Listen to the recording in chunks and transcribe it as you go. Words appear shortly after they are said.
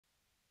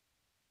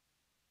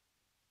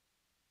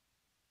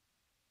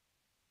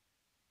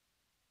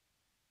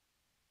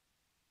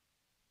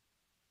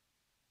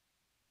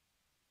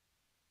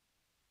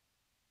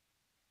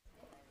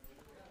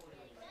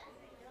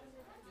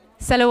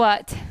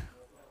Salawat.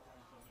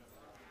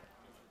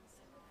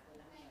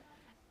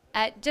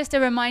 Just a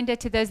reminder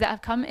to those that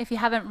have come, if you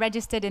haven't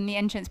registered in the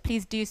entrance,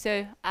 please do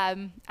so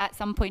at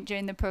some point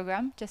during the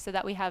program, just so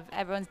that we have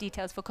everyone's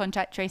details for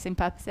contact tracing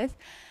purposes.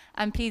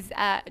 And please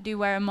do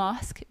wear a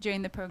mask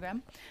during the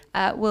program.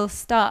 We'll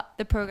start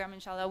the program,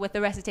 inshallah, with the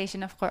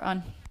recitation of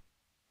Qur'an.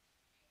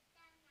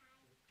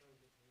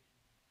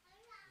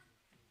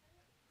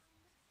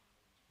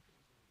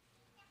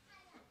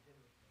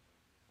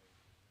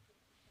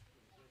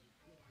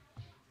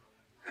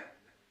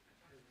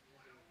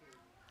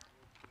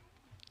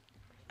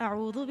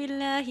 أعوذ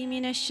بالله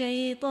من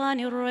الشيطان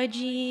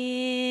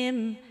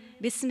الرجيم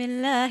بسم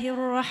الله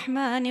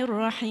الرحمن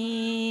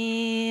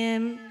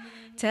الرحيم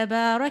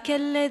تبارك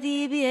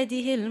الذي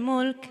بيده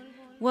الملك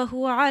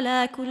وهو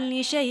على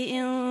كل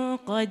شيء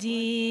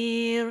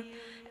قدير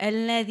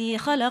الذي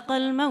خلق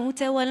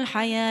الموت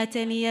والحياة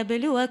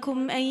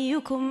ليبلوكم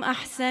أيكم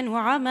أحسن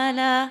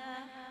عملا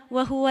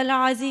وهو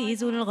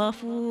العزيز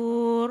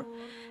الغفور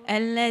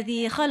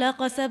الذي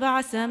خلق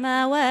 7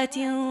 سماوات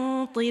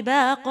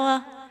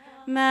طباقا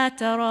ما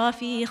ترى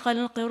في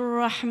خلق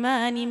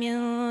الرحمن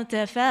من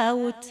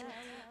تفاوت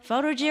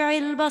فارجع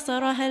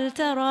البصر هل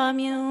ترى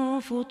من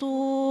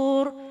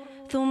فطور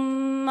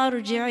ثم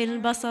ارجع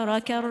البصر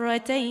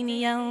كرتين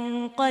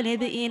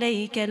ينقلب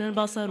إليك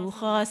البصر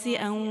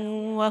خاسئا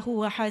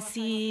وهو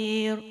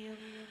حسير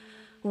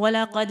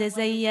ولقد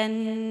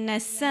زينا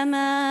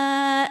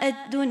السماء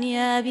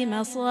الدنيا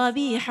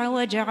بمصابيح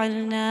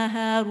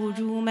وجعلناها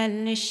رجوما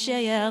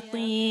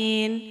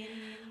للشياطين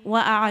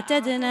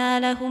وأعتدنا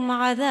لهم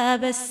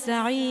عذاب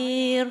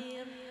السعير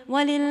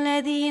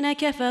وللذين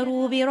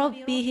كفروا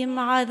بربهم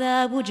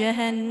عذاب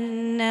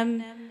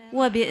جهنم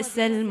وبئس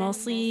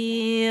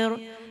المصير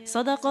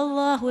صدق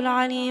الله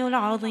العلي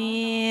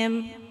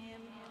العظيم.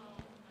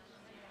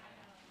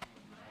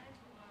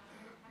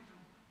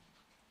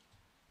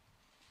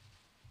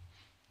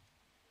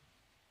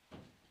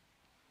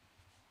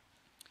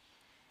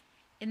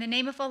 In the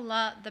name of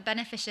Allah, the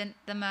Beneficent,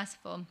 the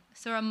Merciful.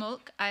 Surah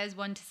Mulk, ayahs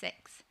 1 to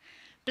 6.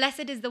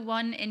 Blessed is the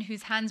one in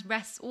whose hands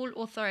rests all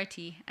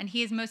authority, and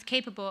he is most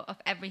capable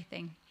of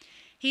everything.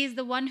 He is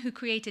the one who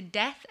created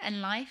death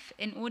and life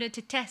in order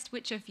to test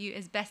which of you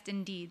is best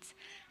in deeds,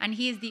 and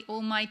he is the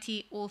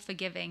Almighty,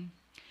 all-forgiving.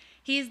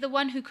 He is the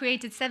one who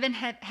created 7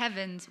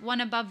 heavens, one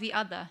above the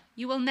other.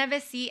 You will never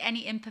see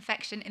any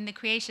imperfection in the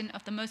creation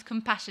of the most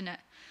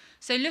compassionate.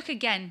 So look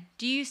again.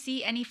 Do you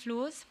see any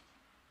flaws?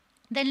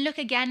 Then look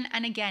again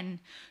and again.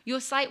 Your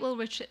sight will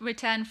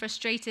return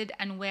frustrated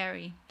and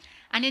weary.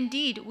 And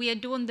indeed, we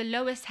adorned the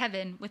lowest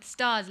heaven with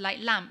stars like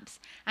lamps,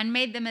 and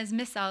made them as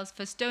missiles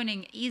for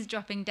stoning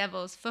eavesdropping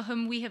devils, for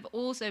whom we have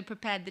also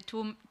prepared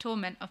the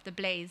torment of the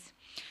blaze.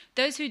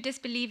 Those who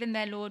disbelieve in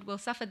their Lord will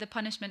suffer the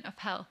punishment of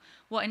hell.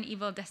 What an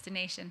evil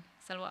destination.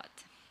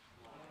 Salawat.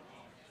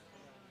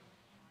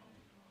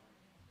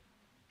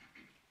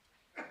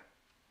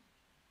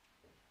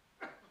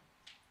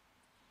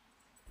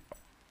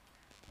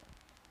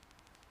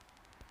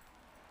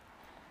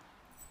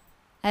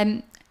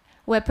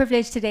 We're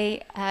privileged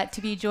today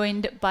to be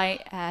joined by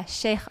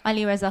Shaykh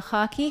Ali Reza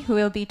Khaki, who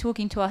will be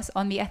talking to us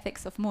on the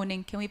ethics of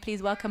mourning. Can we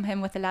please welcome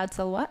him with a loud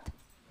salawat?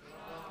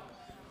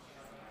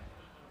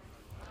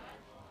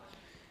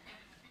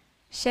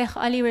 Shaykh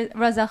Ali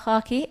Reza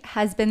Khaki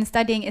has been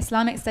studying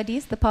Islamic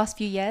studies the past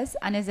few years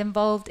and is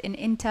involved in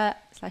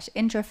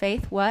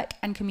intra-faith work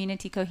and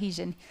community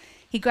cohesion.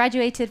 He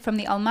graduated from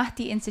the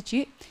Mahdi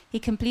Institute. He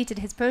completed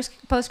his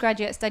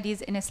postgraduate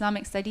studies in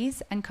Islamic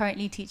studies and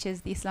currently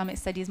teaches the Islamic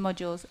studies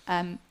modules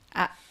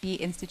at the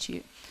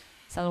Institute.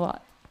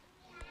 Salawat.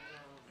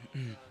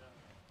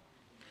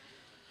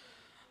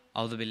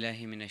 أعوذ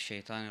بالله من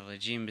الشيطان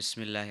الرجيم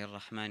بسم الله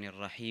الرحمن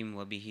الرحيم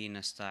وبه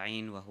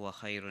نستعين وهو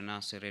خير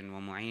ناصر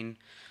ومعين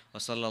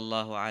وصلى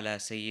الله على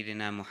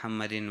سيدنا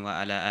محمد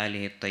وعلى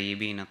آله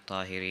الطيبين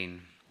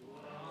الطاهرين.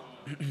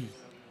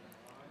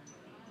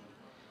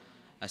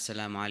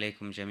 Assalamu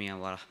alaikum jamia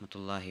wa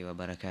rahmatullahi wa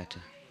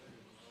barakatuh.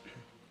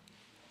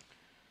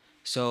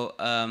 So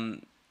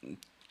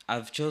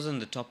I've chosen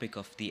the topic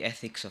of the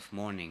ethics of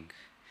mourning,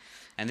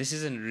 and this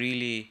isn't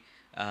really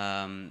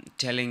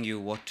telling you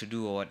what to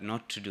do or what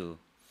not to do.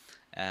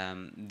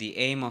 The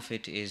aim of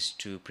it is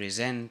to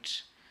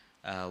present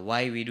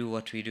why we do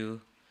what we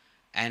do,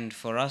 and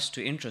for us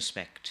to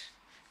introspect,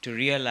 to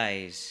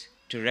realize,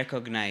 to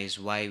recognize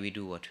why we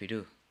do what we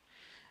do.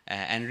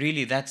 And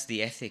really that's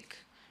the ethic,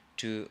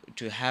 to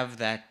have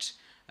that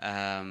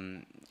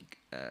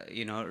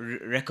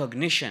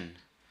recognition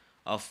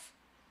of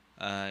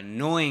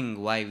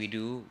knowing why we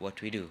do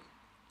what we do.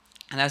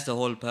 And that's the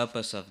whole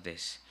purpose of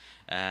this.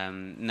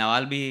 Now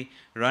I'll be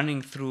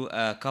running through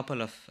a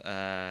couple of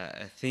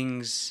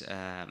things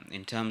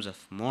in terms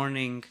of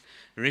mourning,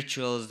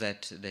 rituals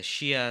that the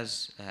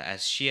Shias,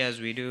 as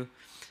Shias we do,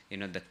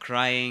 the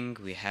crying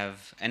we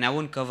have, and I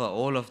won't cover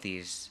all of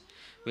these.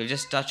 We'll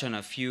just touch on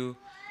a few,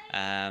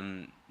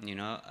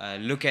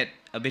 look at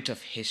a bit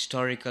of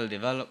historical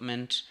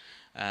development,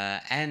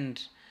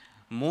 and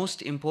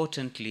most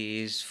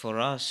importantly is for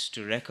us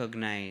to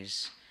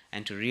recognize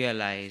and to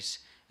realize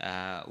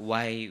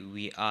why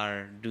we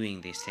are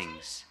doing these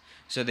things.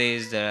 So there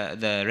is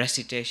the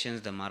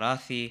recitations, the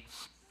Marathi,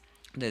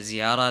 the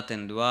Ziyarat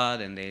and Dua,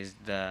 then there is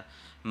the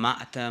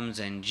Matam,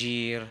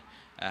 Zanjir,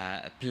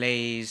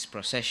 plays,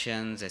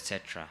 processions,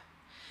 etc.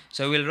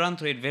 So we'll run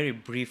through it very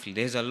briefly.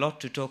 There's a lot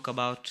to talk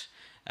about,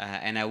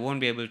 and I won't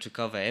be able to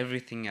cover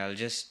everything.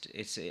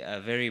 It's a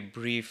very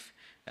brief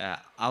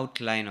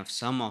outline of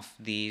some of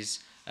these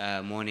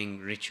morning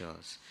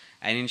rituals.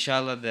 And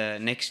inshallah, the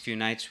next few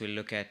nights we'll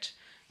look at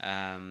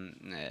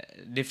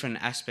different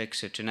aspects.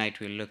 So tonight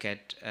we'll look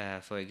at,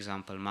 for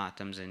example,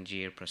 Matams and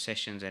Zanjir,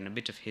 processions, and a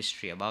bit of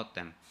history about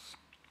them.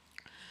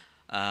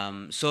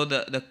 So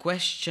the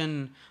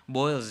question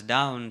boils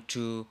down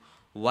to,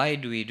 why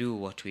do we do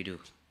what we do?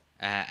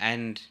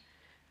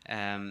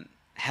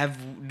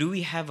 Do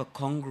we have a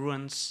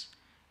congruence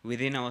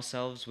within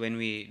ourselves when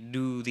we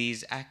do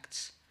these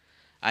acts?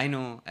 I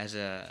know as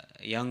a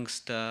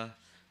youngster,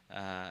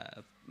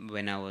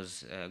 when I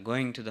was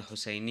going to the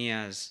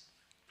Husainiyas,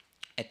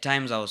 at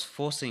times I was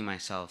forcing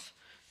myself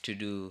to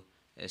do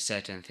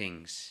certain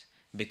things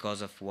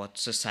because of what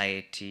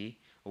society,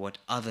 what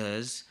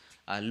others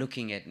are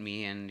looking at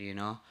me and,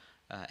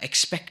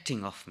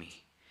 expecting of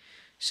me.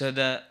 So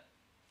the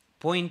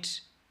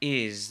point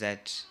is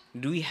that,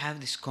 do we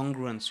have this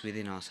congruence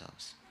within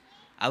ourselves?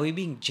 Are we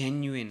being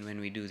genuine when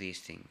we do these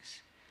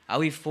things? Are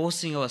we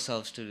forcing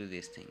ourselves to do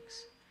these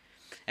things?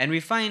 And we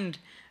find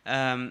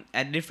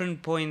at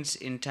different points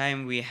in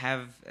time we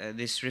have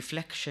this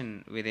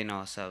reflection within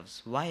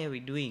ourselves. Why are we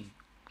doing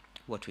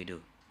what we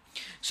do?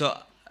 So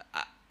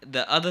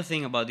the other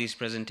thing about these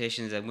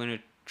presentations, I'm going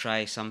to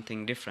try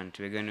something different.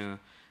 We're going to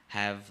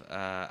have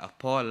a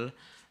poll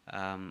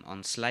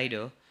on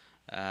Slido,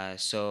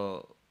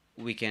 so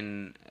we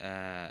can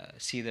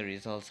see the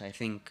results, I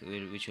think,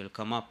 which will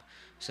come up.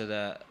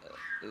 So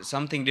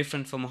something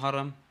different for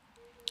Muharram.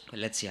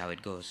 Let's see how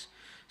it goes.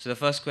 So the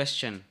first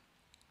question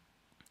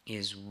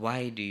is,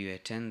 why do you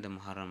attend the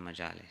Muharram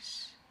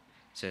Majalis?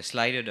 So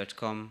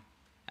slido.com,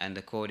 and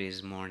the code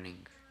is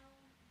mourning,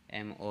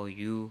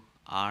 MOURNING.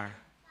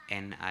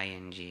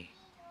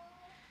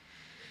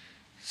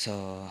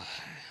 So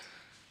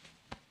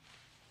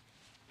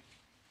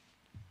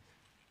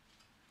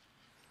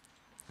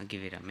I'll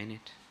give it a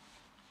minute.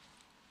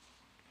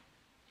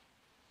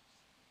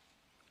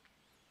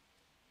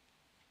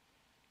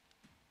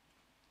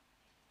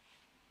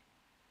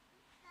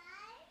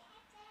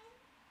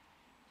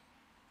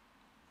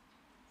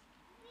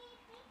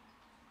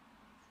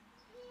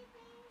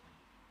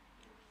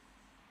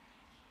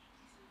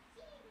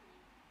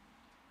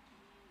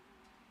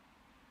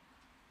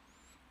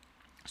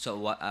 So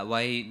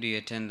why do you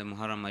attend the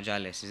Muharram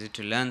Majalis? Is it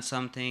to learn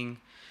something?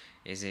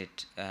 Is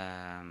it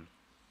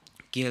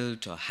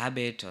guilt or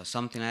habit or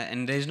something?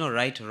 And there is no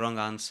right or wrong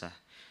answer.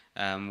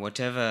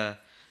 Whatever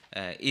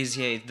is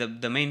here,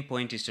 the main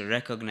point is to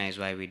recognize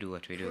why we do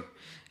what we do.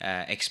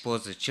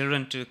 Expose the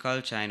children to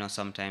culture. I know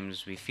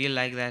sometimes we feel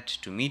like that,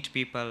 to meet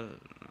people.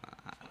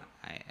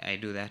 I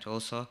do that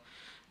also.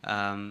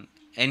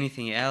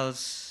 Anything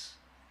else?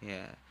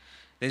 Yeah.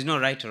 There's no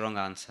right or wrong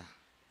answer.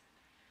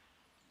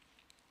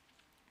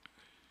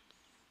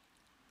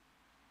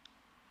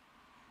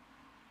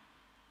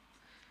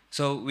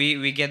 So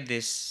we get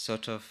this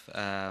sort of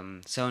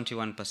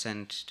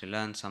 71% to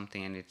learn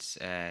something, and it's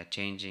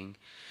changing.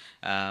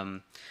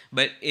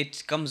 But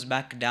it comes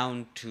back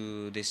down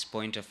to this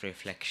point of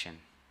reflection.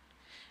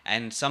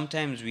 And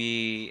sometimes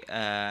it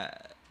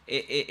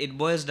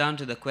boils down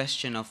to the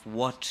question of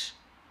what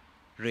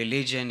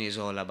religion is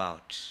all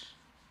about.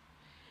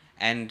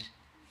 And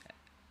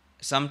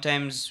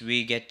sometimes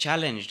we get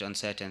challenged on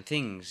certain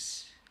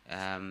things.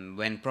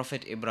 When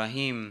Prophet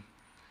Ibrahim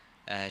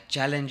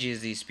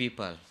challenges these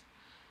people,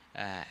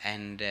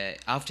 and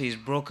after he's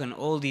broken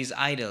all these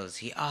idols,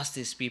 he asks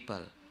these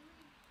people,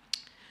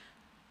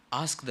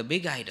 ask the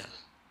big idol.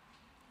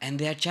 And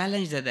they are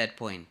challenged at that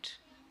point.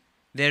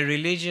 Their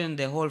religion,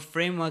 their whole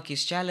framework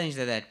is challenged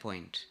at that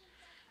point.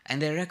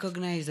 And they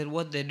recognize that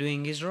what they're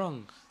doing is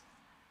wrong.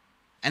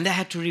 And they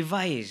had to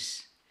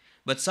revise.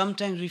 But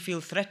sometimes we feel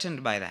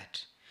threatened by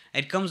that.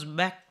 It comes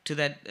back to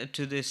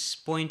this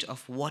point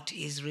of, what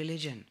is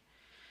religion?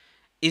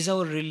 Is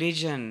our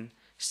religion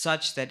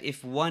such that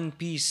if one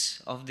piece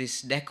of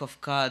this deck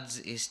of cards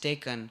is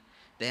taken,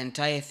 the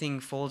entire thing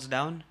falls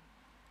down?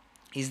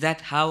 Is that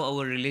how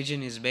our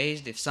religion is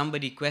based? If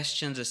somebody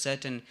questions a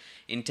certain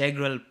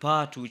integral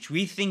part which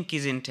we think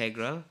is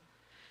integral,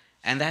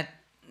 and that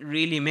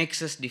really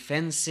makes us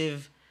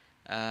defensive,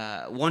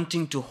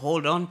 wanting to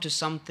hold on to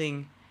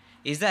something,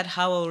 is that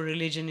how our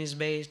religion is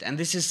based? And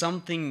this is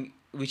something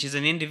which is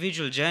an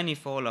individual journey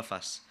for all of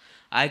us.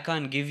 I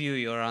can't give you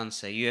your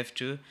answer. You have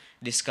to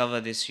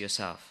discover this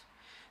yourself.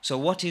 So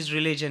what is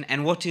religion,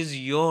 and what is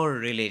your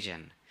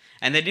religion?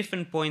 And there are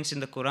different points in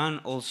the Qur'an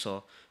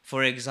also.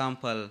 For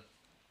example,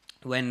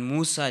 when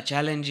Musa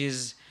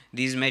challenges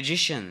these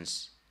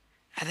magicians,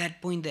 at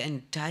that point the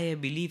entire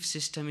belief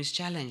system is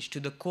challenged to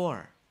the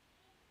core.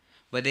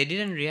 But they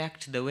didn't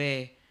react the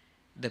way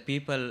the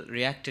people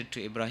reacted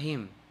to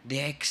Ibrahim.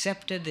 They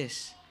accepted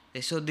this.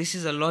 They saw this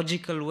is a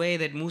logical way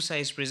that Musa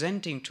is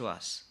presenting to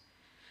us.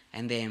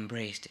 And they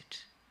embraced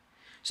it.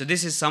 So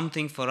this is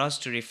something for us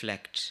to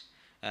reflect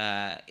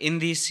in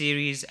this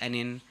series and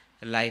in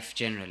life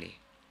generally.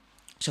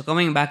 So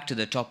coming back to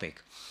the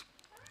topic,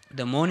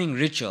 the mourning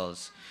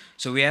rituals.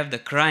 So we have the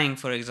crying,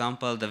 for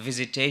example, the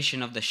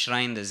visitation of the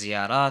shrine, the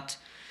ziyarat,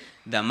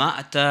 the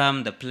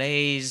Matam, the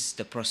plays,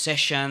 the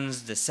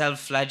processions, the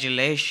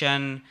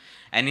self-flagellation,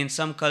 and in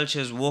some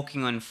cultures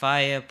walking on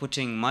fire,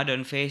 putting mud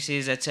on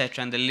faces,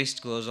 etc. And the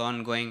list goes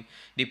on going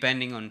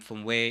depending on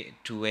from where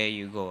to where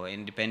you go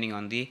and depending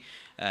on the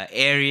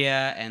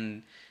area,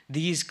 and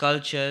these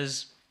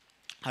cultures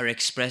are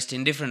expressed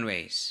in different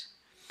ways.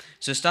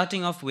 So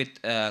starting off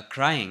with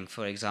crying,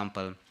 for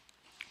example,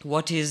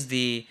 what is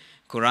the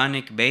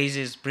Quranic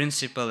basis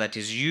principle that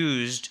is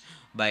used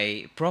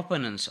by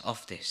proponents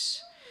of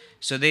this?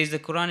 So there is the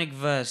Quranic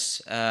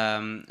verse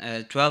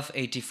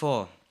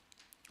 1284.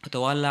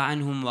 وتولى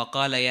عنهم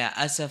وقال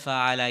يا أسف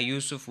على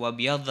يوسف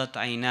وابيضت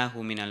عيناه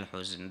من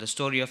الحزن. The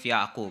story of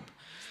Yaqub.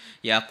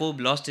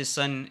 Yaqub lost his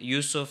son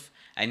Yusuf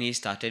and he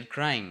started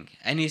crying.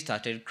 And he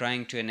started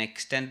crying to an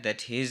extent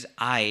that his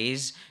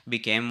eyes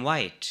became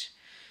white.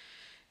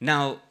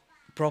 Now,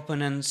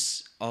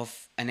 proponents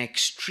of an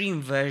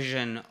extreme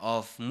version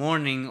of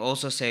mourning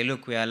also say,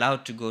 look, we are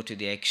allowed to go to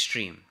the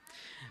extreme.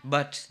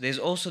 But there's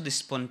also the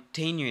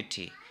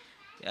spontaneity.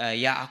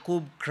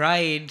 Yaqub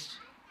cried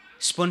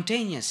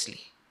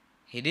spontaneously.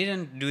 He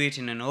didn't do it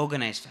in an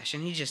organized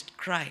fashion, he just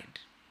cried.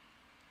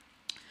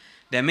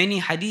 There are many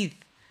hadith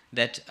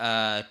that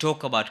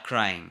talk about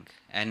crying,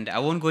 and I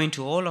won't go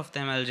into all of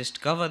them, I'll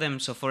just cover them.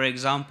 So for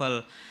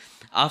example,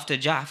 after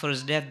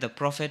Ja'far's death, the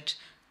Prophet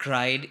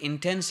cried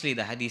intensely.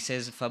 The hadith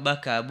says,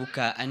 فَبَكَى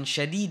بُكَاءً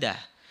شَدِيدًا.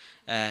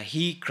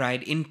 He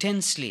cried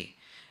intensely.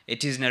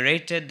 It is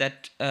narrated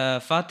that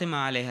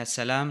Fatima alayha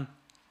salam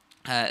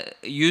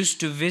used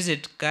to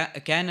visit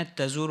كانت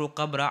تزور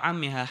قبر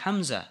عمها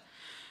حمزة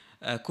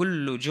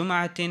كل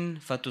جمعة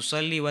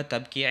فتصلي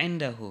وتبكي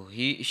عنده.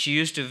 She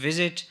used to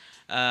visit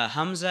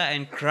Hamza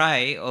and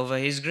cry over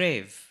his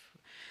grave.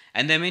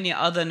 And there are many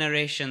other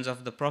narrations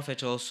of the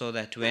Prophet also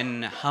that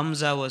when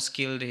Hamza was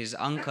killed, his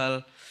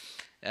uncle,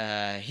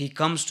 he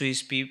comes to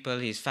his people,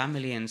 his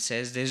family, and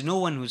says, there's no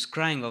one who's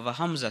crying over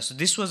Hamza. So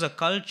this was a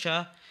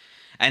culture,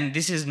 and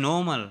this is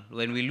normal.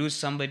 When we lose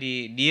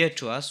somebody dear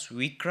to us,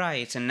 we cry.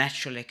 It's a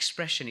natural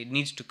expression. It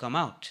needs to come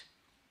out.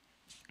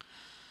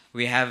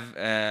 We have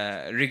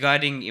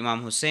regarding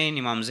Imam Hussein,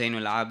 Imam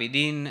Zainul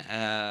Abidin,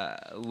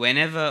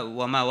 whenever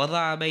وَمَا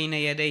وَضَعَ بَيْنَ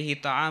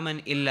يَدَيْهِ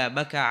طَعَامًا إِلَّا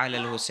بَكَى عَلَى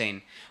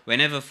الْحُسَيْنِ.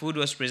 Whenever food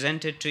was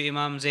presented to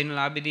Imam Zainul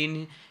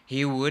Abidin,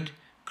 he would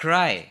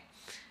cry.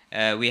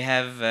 We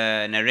have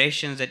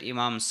narrations that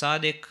Imam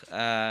Sadiq,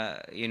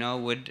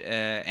 would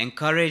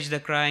encourage the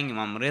crying,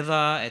 Imam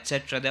Rida,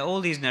 etc. There are all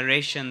these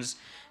narrations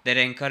that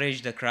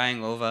encourage the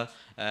crying over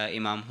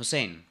Imam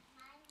Hussein.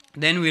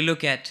 Then we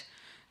look at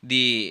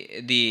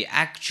the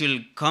actual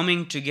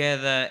coming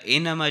together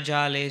in a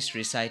majalis,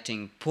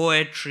 reciting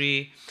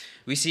poetry.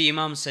 We see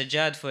Imam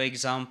Sajjad, for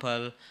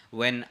example,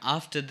 when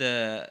after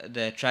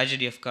the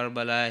tragedy of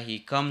Karbala, he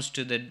comes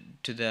to the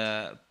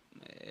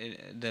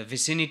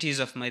vicinities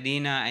of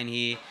Medina and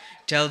he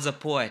tells a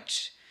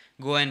poet,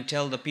 go and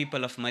tell the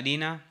people of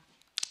Medina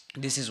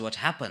this is what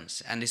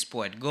happens. And this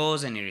poet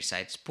goes and he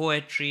recites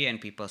poetry and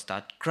people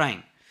start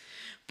crying.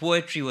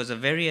 Poetry was a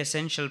very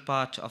essential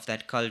part of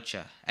that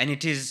culture, and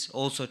it is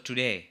also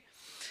today.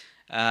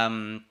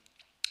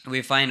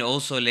 We find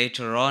also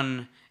later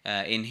on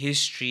in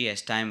history,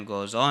 as time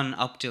goes on,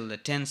 up till the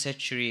 10th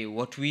century,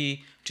 what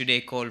we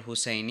today call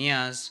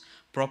Hussainiyas,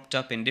 propped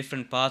up in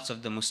different parts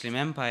of the Muslim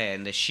Empire,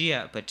 and the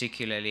Shia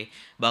particularly,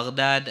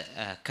 Baghdad,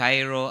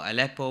 Cairo,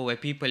 Aleppo, where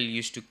people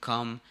used to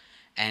come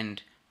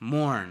and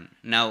mourn.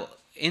 Now,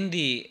 in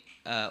the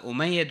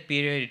Umayyad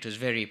period, it was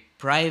very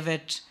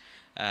private,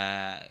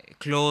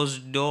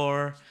 closed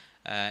door.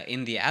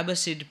 In the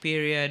Abbasid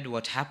period,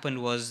 what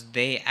happened was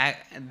they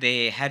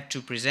had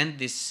to present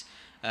this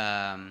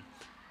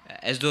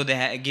as though they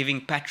are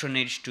giving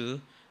patronage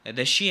to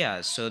the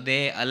Shias. So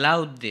they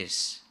allowed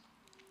this.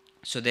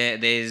 So there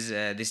is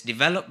this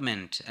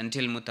development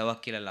until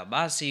Mutawakkil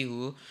al-Abbasi,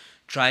 who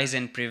tries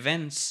and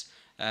prevents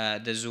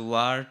the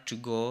Zuwar to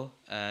go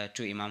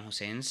to Imam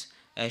Hussein's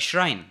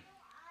shrine.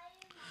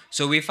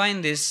 So we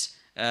find this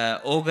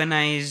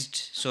organized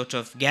sort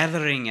of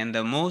gathering, and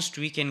the most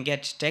we can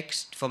get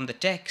text from the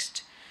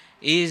text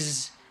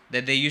is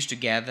that they used to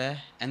gather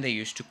and they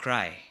used to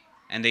cry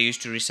and they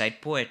used to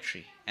recite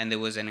poetry, and there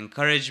was an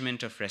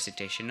encouragement of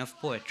recitation of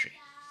poetry.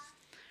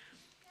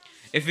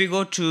 If we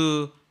go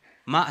to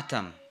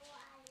Matam,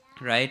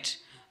 right,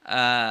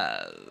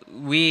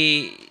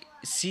 we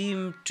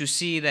seem to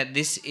see that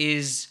this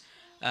is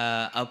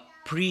a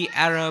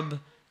pre-Arab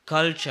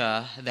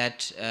culture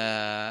that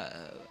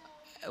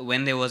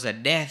when there was a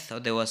death or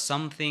there was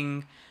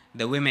something,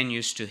 the women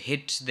used to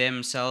hit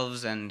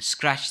themselves and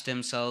scratch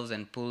themselves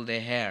and pull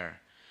their hair.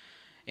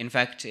 In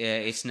fact,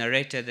 it's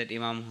narrated that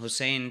Imam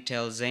Hussein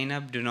tells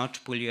Zainab, do not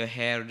pull your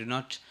hair, do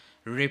not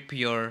rip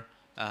your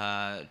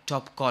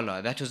top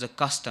collar. That was a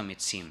custom,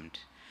 it seemed.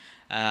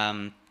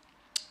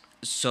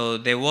 So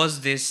there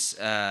was this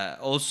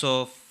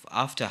also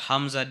after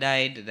Hamza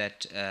died,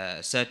 that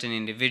certain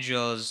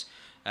individuals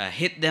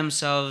hit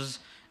themselves.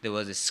 There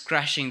was this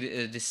crashing,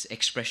 this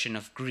expression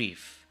of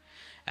grief.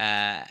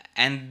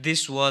 And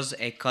this was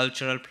a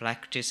cultural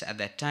practice at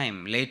that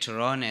time. Later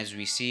on, as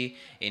we see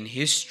in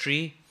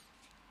history,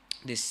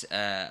 this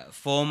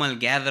formal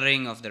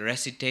gathering of the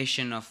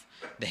recitation of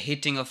the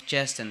hitting of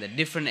chest and the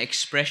different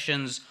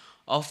expressions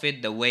of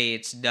it, the way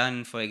it's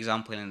done, for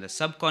example, in the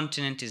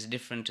subcontinent is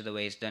different to the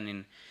way it's done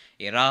in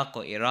Iraq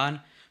or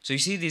Iran. So you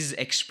see these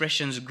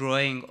expressions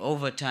growing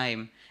over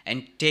time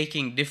and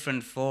taking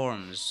different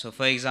forms. So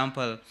for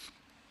example,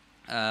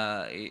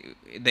 the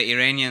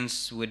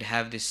Iranians would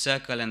have this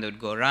circle and they would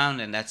go around,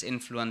 and that's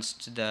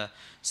influenced the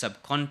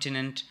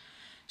subcontinent.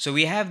 So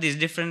we have these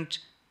different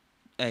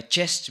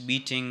chest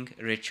beating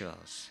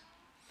rituals.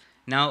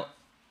 Now,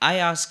 I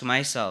ask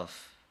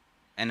myself,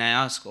 and I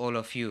ask all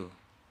of you,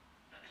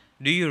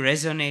 do you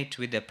resonate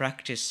with the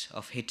practice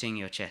of hitting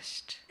your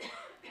chest?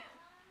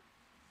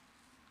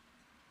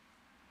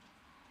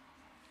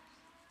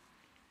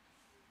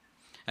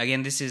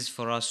 Again, this is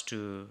for us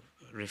to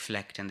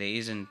reflect, and there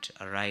isn't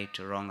a right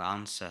or wrong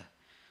answer.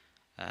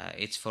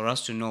 It's for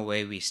us to know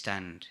where we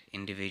stand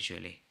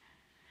individually.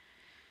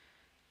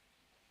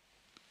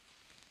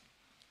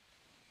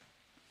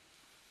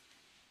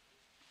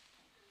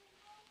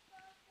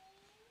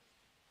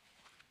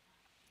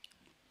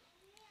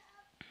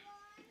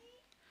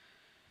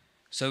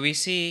 So we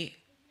see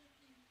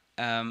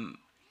there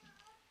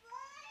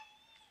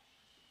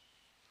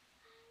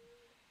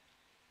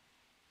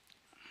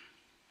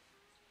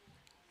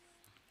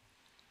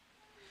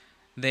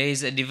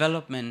is a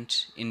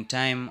development in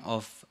time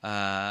of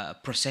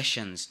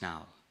processions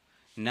now.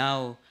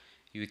 Now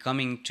we're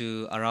coming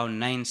to around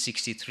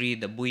 963,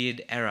 the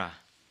Buyid era.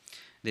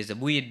 There's a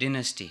Buyid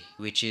dynasty,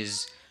 which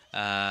is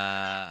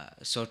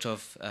sort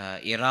of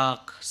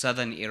Iraq,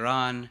 southern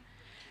Iran,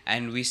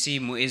 and we see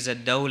Mu'izz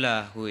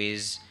ad-Dawla, who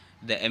is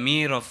the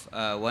emir of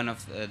one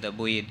of the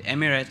Buyid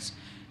Emirates,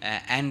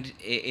 and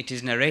it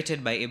is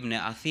narrated by Ibn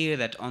Athir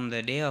that on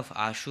the day of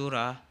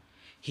Ashura,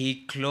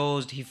 he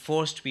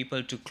forced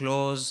people to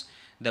close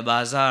the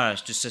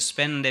bazaars, to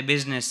suspend their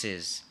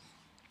businesses.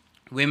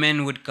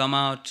 Women would come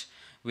out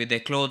with their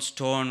clothes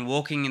torn,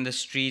 walking in the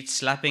streets,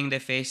 slapping their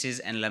faces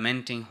and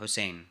lamenting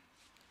Hussein.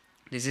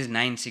 This is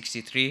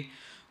 963.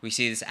 We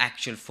see this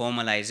actual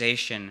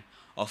formalization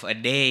of a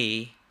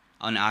day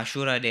on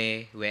Ashura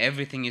Day where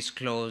everything is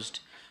closed,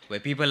 where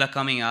people are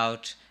coming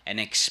out and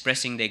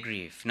expressing their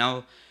grief.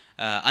 Now,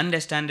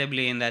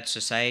 understandably, in that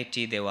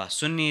society, there were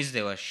Sunnis,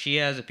 there were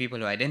Shias, the people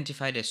who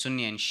identified as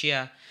Sunni and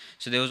Shia.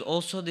 So there was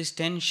also this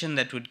tension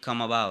that would come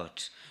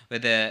about, where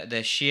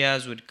the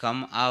Shias would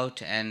come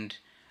out and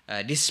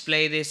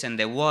display this, and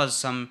there was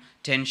some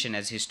tension,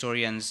 as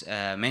historians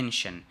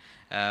mention.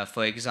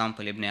 For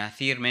example, Ibn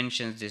Athir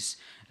mentions this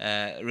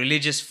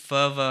religious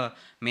fervor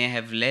may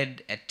have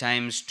led at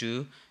times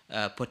to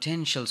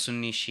potential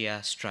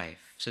Sunni-Shia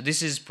strife. So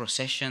this is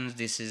processions,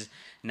 this is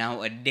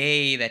now a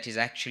day that is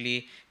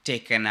actually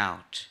taken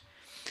out.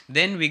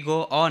 Then we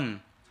go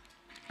on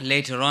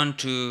later on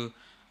to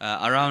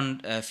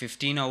around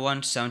 1501 to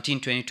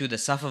 1722, the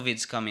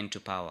Safavids come into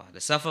power. The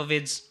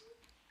Safavids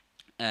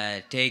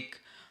take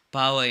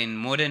power in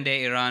modern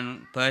day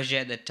Iran, Persia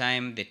at the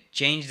time. They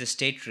change the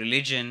state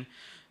religion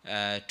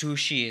to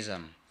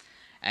Shiism.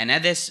 And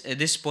at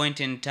this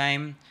point in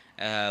time,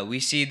 we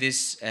see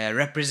this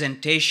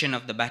representation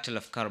of the Battle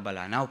of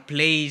Karbala. Now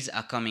plays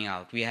are coming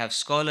out. We have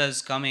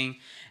scholars coming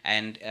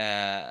and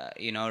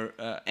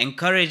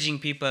encouraging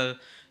people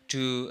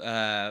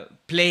to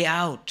play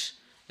out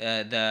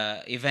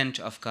the event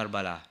of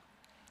Karbala.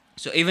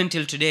 So even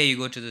till today, you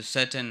go to the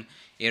certain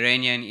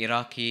Iranian,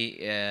 Iraqi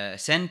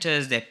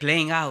centers, they're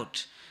playing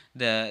out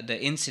the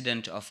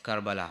incident of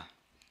Karbala.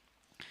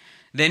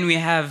 Then we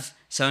have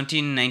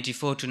 1794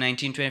 to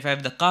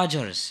 1925, the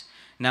Qajars.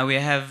 Now we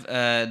have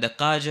the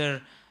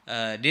Qajar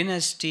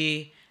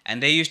dynasty,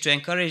 and they used to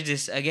encourage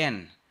this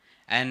again.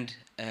 And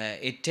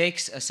it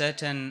takes a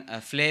certain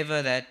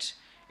flavor that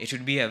it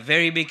would be a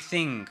very big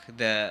thing.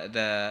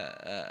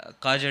 The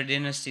Qajar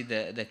dynasty,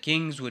 the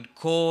kings would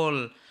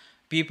call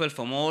people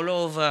from all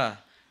over,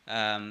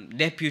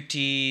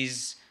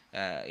 deputies,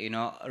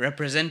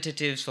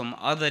 representatives from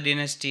other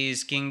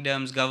dynasties,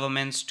 kingdoms,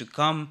 governments, to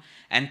come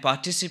and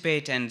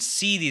participate and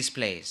see these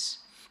plays.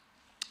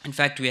 In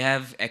fact, we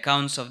have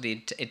accounts of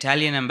the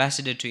Italian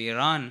ambassador to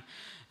Iran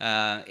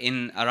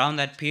in around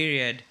that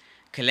period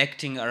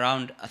collecting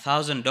around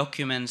 1,000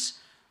 documents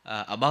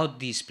about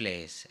these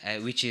plays,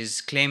 which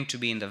is claimed to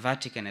be in the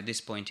Vatican at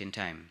this point in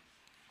time.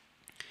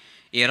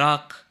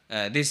 Iraq,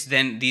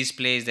 these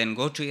plays then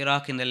go to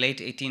Iraq in the late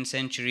 18th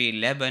century,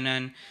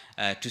 Lebanon,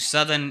 to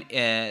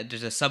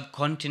the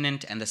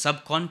subcontinent, and the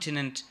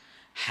subcontinent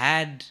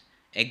had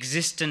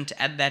existent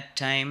at that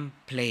time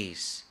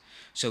plays.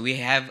 So we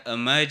have a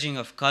merging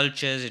of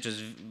cultures, it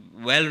was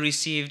well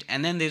received,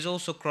 and then there's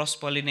also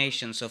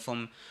cross-pollination. So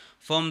from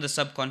from the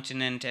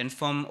subcontinent, and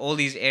from all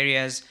these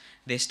areas,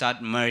 they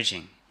start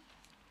merging.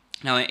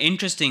 Now, an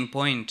interesting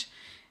point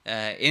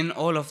in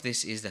all of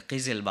this is the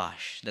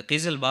Qizilbash. The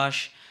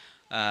Qizilbash,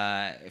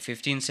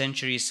 15th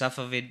century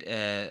Safavid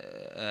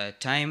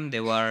time, they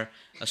were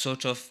a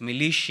sort of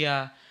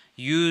militia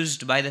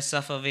used by the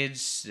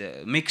Safavids,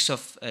 a mix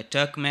of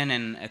Turkmen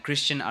and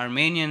Christian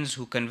Armenians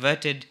who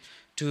converted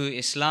to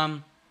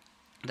Islam.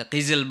 The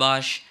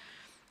Qizilbash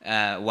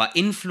were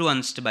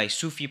influenced by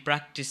Sufi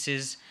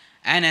practices,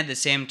 and at the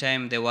same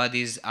time there were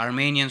these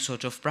Armenian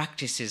sort of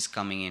practices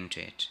coming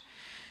into it.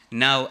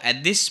 Now,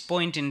 at this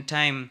point in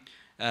time,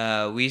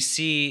 we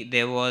see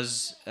there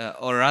was,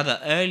 or rather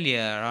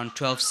earlier, around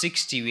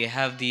 1260, we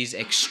have these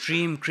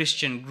extreme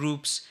Christian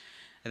groups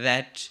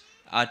that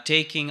are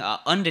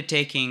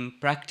undertaking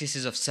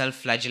practices of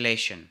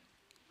self-flagellation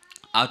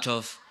out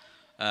of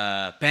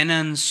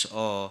penance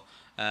or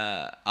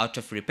out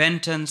of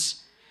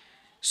repentance.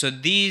 So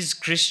these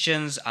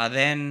Christians are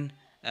then,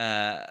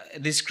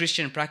 these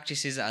Christian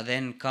practices are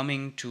then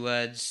coming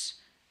towards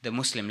the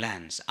Muslim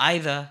lands,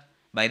 either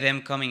by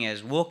them coming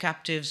as war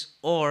captives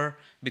or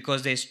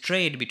because there's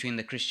trade between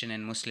the Christian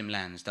and Muslim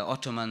lands. The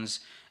Ottomans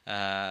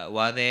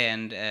were there,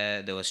 and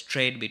there was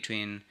trade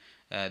between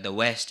the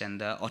West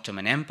and the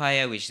Ottoman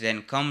Empire, which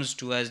then comes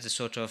towards the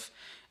sort of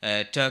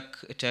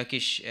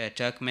Turkish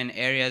Turkmen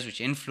areas,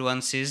 which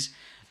influences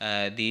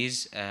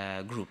these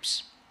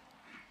groups.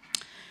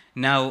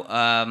 Now,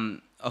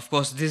 of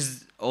course,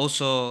 this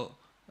also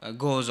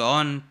goes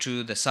on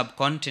to the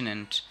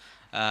subcontinent,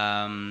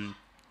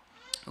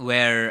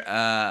 where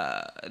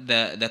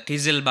the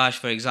Qizilbash,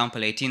 for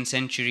example, 18th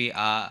century,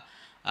 are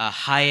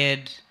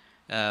hired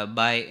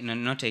by, no,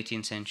 not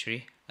 18th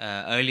century,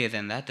 earlier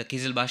than that. The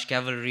Qizilbash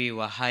cavalry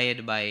were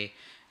hired by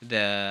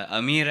the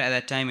Amir at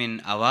that time in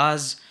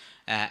Awaz,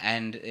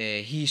 and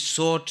he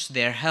sought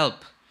their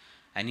help.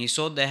 And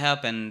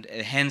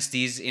hence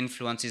these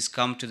influences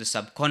come to the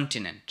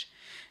subcontinent.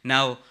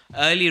 Now,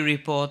 early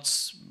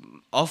reports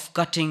of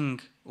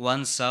cutting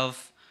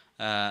oneself,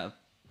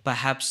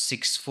 perhaps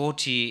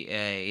 640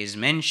 is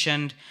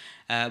mentioned,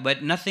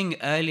 but nothing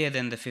earlier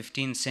than the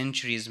 15th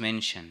century is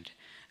mentioned,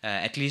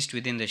 at least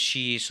within the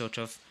Shi'i sort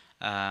of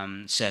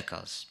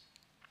circles.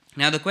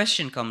 Now the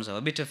question comes,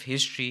 a bit of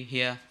history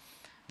here.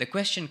 The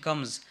question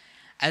comes,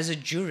 as a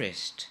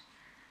jurist,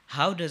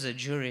 how does a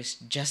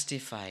jurist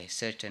justify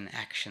certain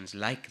actions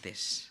like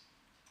this?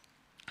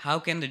 How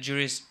can the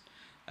jurist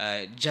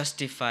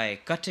justify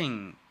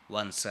cutting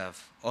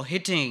oneself or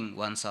hitting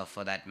oneself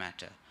for that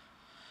matter?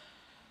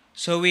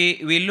 So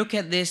we look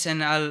at this,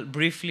 and I'll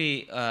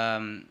briefly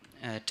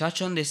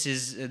touch on this.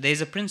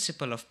 There's a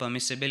principle of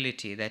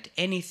permissibility, that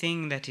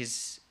anything that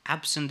is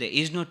absent, there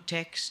is no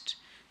text,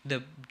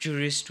 the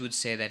jurist would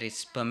say that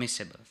it's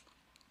permissible.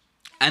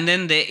 And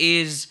then there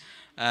is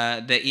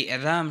the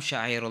i'adham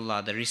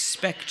sha'airullah, the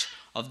respect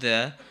of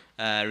the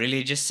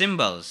religious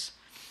symbols.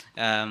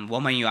 وَمَنْ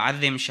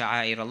يُعَذِّمْ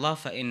شَعَائِرَ اللَّهِ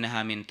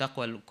فَإِنَّهَا مِنْ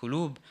تَقْوَى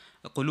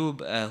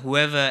الْقُلُوبِ.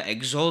 Whoever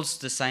exalts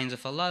the signs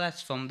of Allah,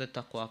 that's from the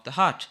taqwa of the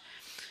heart.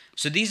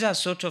 So these are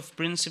sort of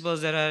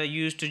principles that are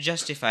used to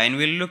justify, and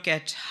we'll look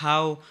at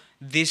how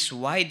this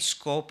wide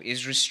scope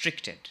is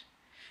restricted.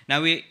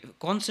 Now we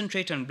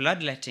concentrate on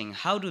bloodletting.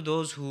 How do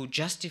those who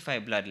justify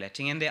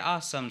bloodletting, and there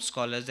are some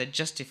scholars that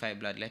justify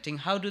bloodletting,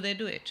 how do they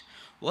do it?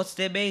 What's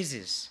their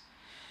basis?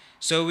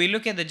 So we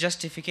look at the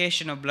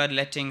justification of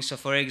bloodletting. So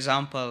for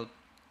example,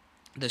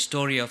 the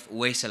story of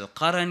Uwais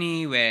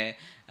al-Qarani, where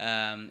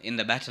in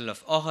the Battle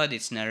of Uhud,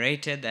 it's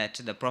narrated that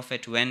the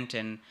Prophet went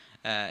and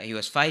he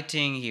was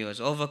fighting, he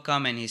was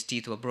overcome, and his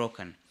teeth were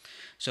broken.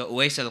 So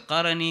Uwais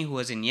al-Qarani, who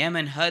was in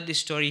Yemen, heard this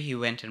story, he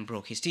went and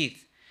broke his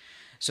teeth.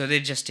 So they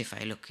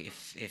justify, look,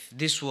 if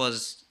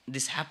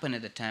this happened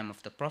at the time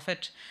of the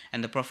Prophet,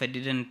 and the Prophet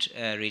didn't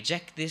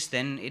reject this,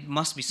 then it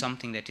must be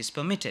something that is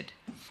permitted.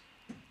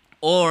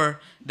 Or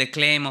the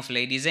claim of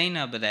Lady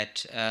Zainab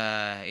that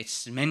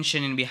it's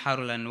mentioned in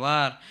Biharul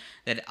Anwar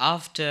that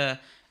after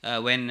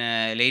when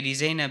Lady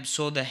Zainab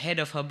saw the head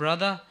of her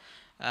brother,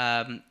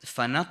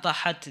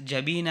 فَنَطَحَتْ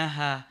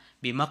جَبِينَهَا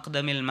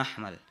بِمَقْدَمِ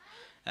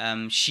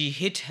الْمَحْمَلِ, she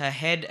hit her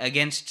head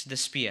against the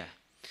spear.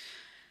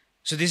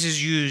 So this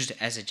is used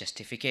as a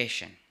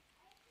justification.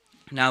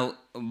 Now,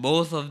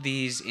 both of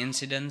these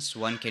incidents,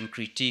 one can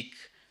critique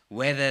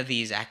whether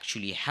these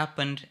actually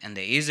happened, and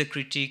there is a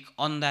critique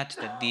on that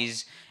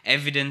these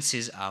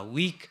evidences are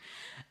weak.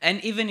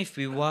 And even if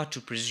we were to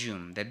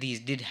presume that these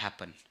did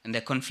happen, and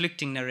the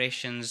conflicting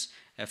narrations,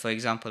 for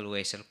example,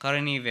 Uwais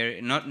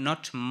al-Qarani,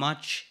 not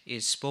much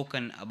is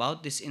spoken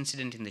about this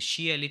incident in the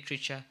Shia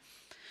literature,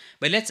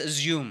 but let's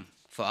assume,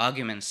 for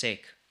argument's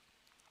sake,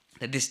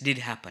 that this did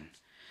happen.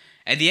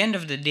 At the end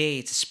of the day,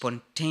 it's a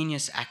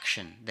spontaneous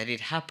action, that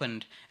it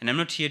happened, and I'm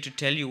not here to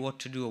tell you what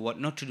to do or what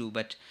not to do,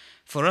 but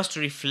for us to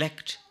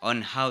reflect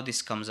on how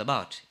this comes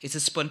about. It's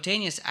a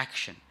spontaneous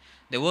action.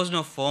 There was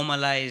no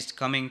formalized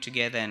coming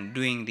together and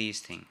doing these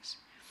things.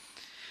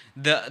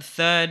 The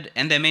third,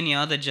 and there are many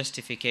other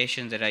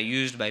justifications that are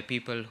used by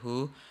people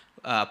who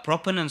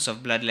proponents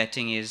of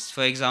bloodletting is,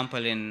 for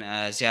example, in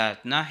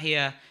Ziyarah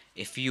Nahiyah,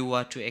 if you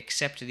were to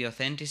accept the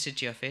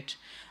authenticity of it,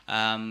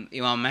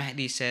 Imam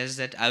Mahdi says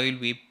that I will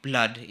be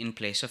blood in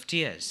place of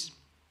tears.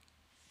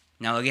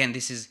 Now again,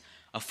 this is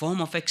a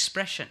form of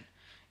expression.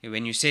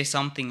 When you say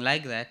something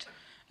like that,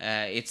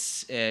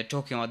 it's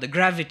talking about the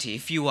gravity,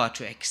 if you are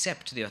to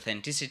accept the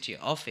authenticity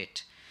of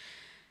it.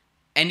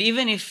 And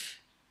even if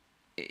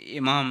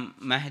Imam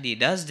Mahdi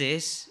does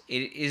this,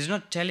 it is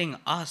not telling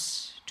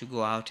us to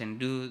go out and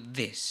do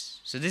this.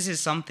 So this is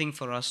something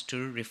for us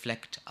to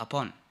reflect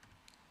upon.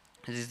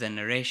 This is the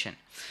narration.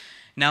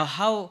 Now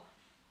how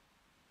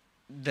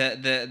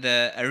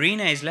the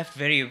arena is left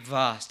very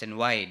vast and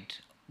wide,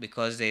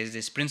 because there is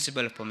this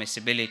principle of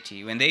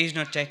permissibility. When there is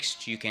no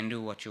text, you can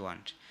do what you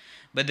want.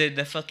 But the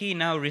faqih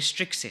now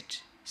restricts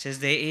it. Says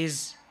there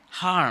is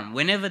harm.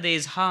 Whenever there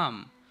is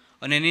harm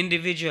on an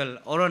individual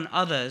or on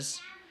others,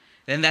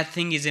 then that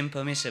thing is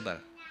impermissible.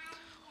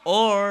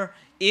 Or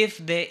if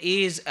there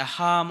is a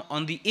harm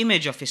on the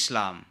image of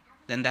Islam,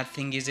 then that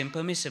thing is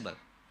impermissible.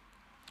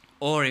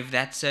 Or if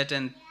that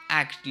certain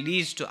act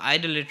leads to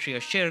idolatry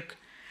or shirk,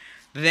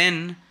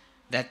 then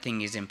that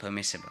thing is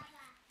impermissible.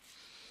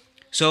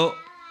 So,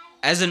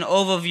 as an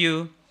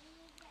overview,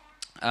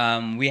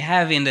 we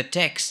have in the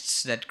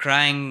texts that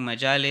crying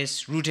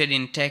majalis, rooted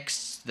in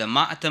texts, the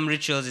Matam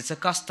rituals, it's a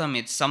custom,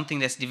 it's something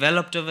that's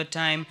developed over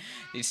time,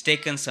 it's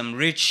taken some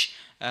rich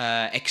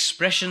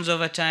expressions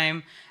over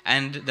time,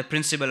 and the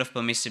principle of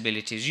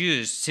permissibility is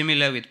used,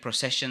 similar with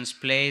processions,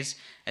 plays,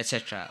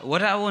 etc.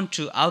 What I want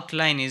to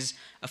outline is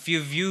a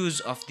few views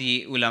of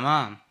the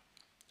ulama,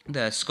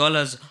 the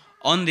scholars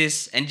on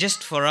this, and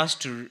just for us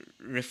to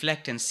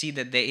reflect and see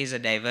that there is a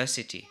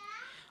diversity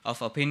of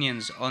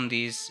opinions on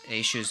these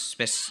issues,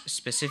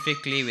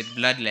 specifically with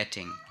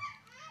bloodletting.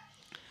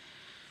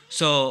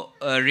 So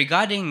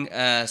regarding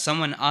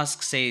someone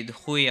asks Sayyid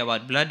Khouy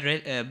about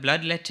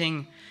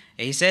bloodletting,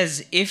 he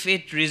says if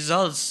it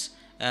results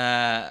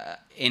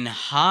in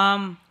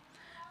harm,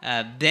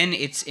 then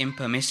it's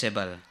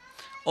impermissible.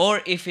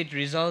 Or if it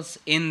results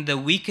in the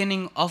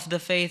weakening of the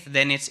faith,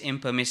 then it's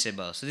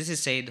impermissible. So this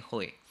is Sayyid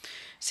Khouy.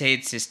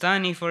 Sayyid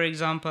Sistani, for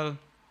example,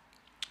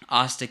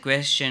 asked a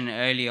question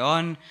early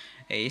on.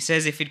 He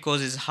says if it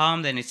causes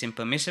harm, then it's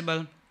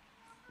impermissible.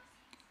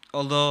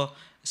 Although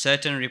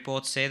certain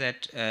reports say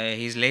that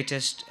his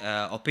latest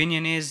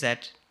opinion is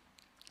that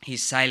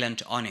he's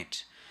silent on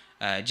it,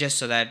 just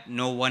so that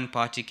no one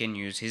party can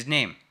use his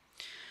name.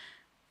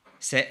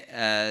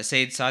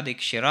 Sayyid Sadiq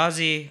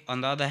Shirazi,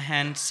 on the other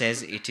hand,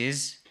 says it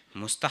is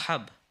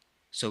mustahab.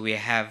 So we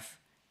have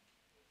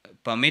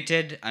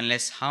permitted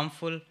unless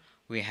harmful,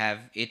 we have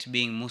it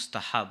being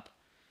mustahab.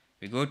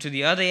 We go to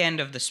the other end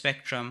of the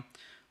spectrum,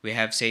 we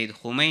have Sayyid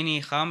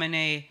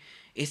Khamenei,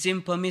 it's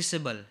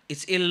impermissible,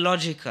 it's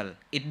illogical,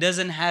 it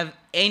doesn't have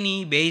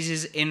any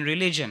basis in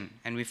religion.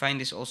 And we find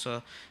this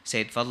also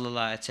Sayyid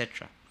Fadlullah,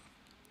 etc.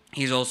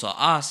 He's also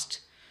asked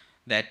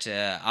that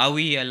are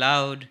we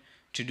allowed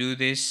to do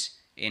this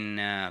in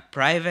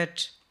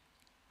private?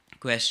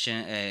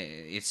 Question,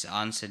 it's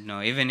answered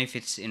no. Even if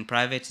it's in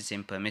private, it's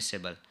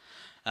impermissible.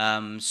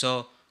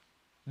 So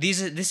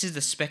this is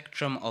the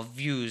spectrum of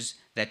views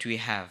that we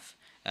have.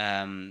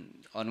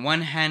 On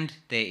one hand,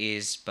 there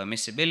is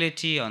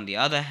permissibility. On the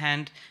other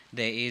hand,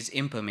 there is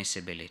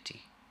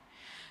impermissibility.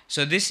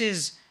 So this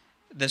is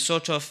the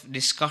sort of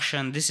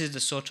discussion, this is the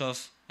sort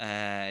of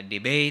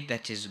debate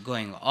that is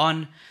going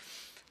on.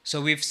 So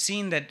we've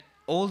seen that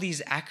all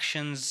these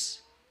actions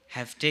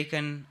have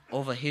taken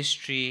over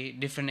history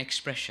different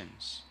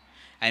expressions.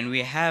 And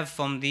we have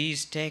from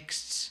these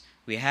texts,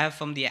 we have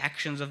from the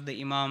actions of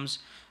the Imams,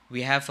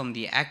 we have from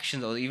the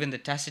actions or even the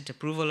tacit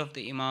approval of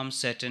the Imams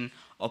certain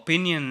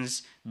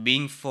opinions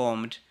being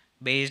formed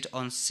based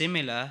on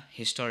similar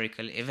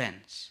historical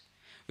events,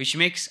 which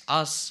makes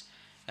us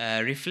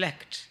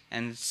reflect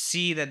and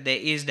see that there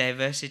is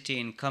diversity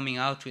in coming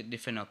out with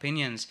different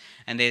opinions,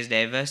 and there is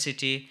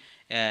diversity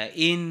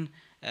in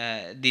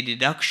the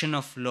deduction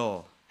of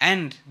law.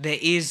 And there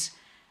is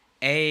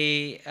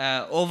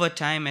over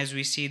time, as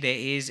we see, there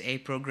is a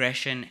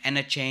progression and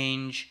a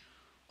change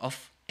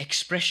of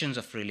expressions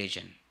of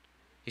religion.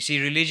 You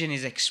see, religion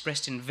is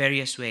expressed in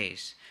various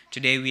ways.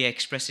 Today we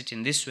express it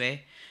in this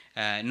way,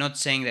 not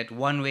saying that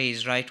one way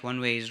is right, one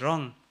way is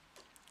wrong,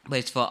 but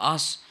it's for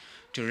us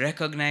to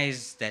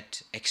recognize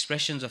that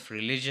expressions of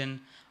religion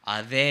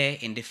are there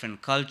in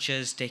different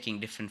cultures, taking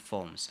different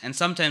forms. And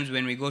sometimes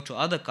when we go to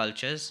other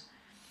cultures,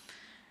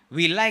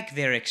 we like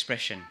their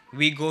expression.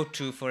 We go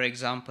to, for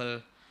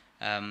example,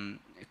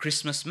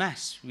 Christmas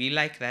Mass. We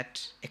like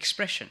that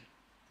expression,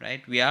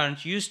 right? We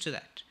aren't used to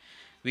that.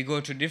 We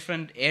go to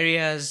different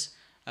areas,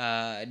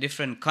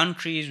 different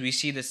countries. We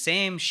see the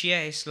same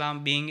Shia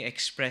Islam being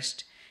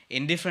expressed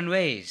in different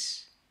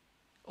ways,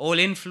 all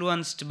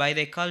influenced by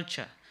their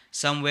culture.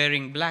 Some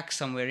wearing black,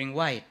 some wearing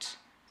white.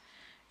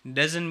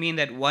 Doesn't mean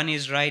that one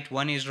is right,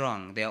 one is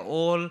wrong. They are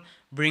all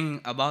bringing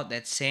about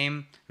that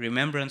same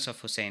remembrance of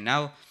Hussein.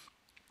 Now,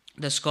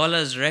 the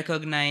scholars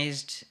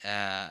recognized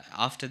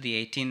after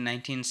the 18th,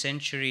 19th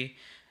century,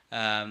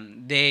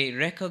 they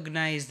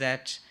recognized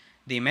that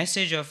the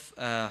message of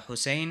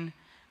Hussein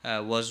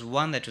was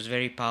one that was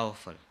very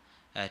powerful.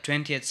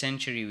 20th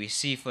century, we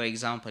see, for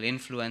example,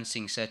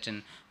 influencing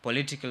certain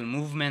political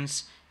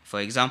movements. For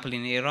example,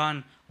 in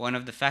Iran, one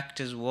of the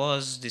factors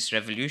was this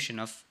revolution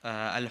of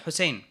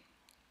Al-Hussein.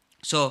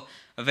 So,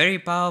 a very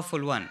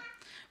powerful one.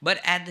 But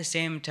at the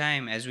same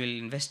time, as we'll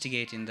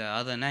investigate in the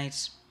other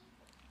nights,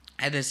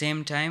 at the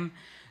same time,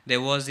 there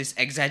was this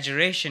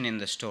exaggeration in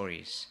the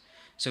stories.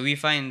 So we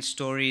find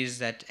stories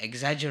that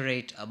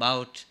exaggerate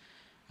about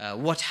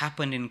what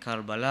happened in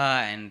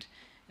Karbala and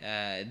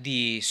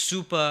the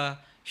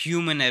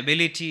superhuman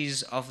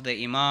abilities of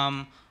the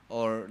Imam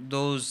or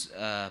those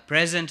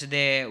present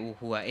there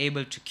who are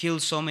able to kill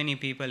so many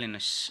people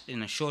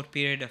in a short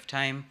period of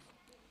time.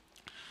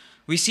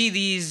 We see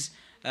these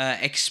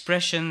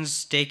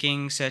expressions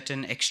taking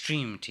certain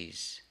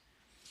extremities.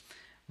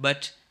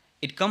 But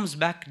it comes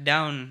back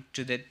down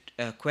to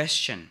that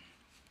question: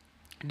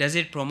 does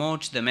it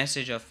promote the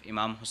message of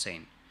Imam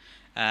Hussein?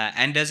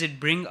 And does it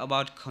bring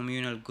about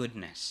communal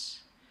goodness?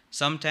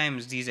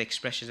 Sometimes these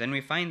expressions, and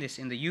we find this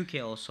in the UK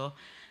also,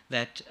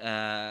 that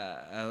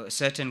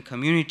certain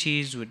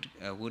communities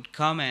would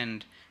come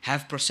and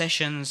have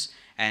processions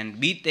and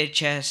beat their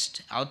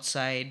chest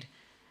outside.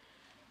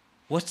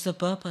 What's the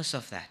purpose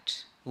of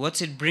that?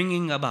 What's it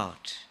bringing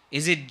about?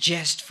 Is it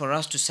just for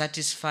us to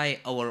satisfy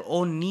our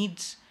own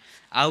needs?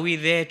 Are we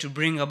there to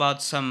bring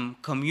about some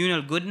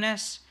communal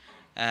goodness?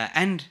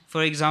 And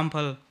for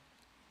example,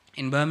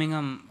 in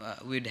Birmingham,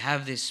 we'd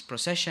have this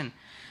procession.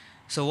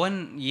 So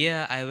one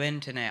year I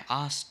went and I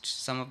asked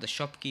some of the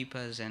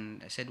shopkeepers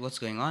and I said, what's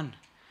going on?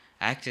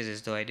 I acted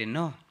as though I didn't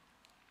know.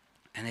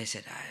 And they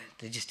said,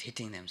 they're just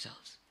hitting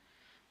themselves.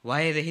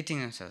 Why are they hitting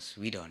themselves?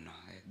 We don't know.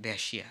 They're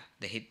Shia.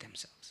 They hit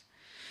themselves.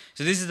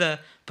 So this is the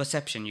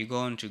perception. You go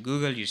onto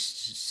Google, you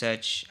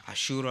search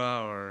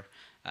Ashura or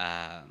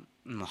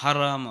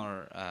Muharram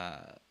or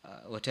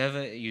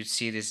whatever, you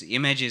see these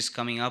images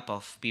coming up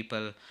of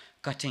people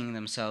cutting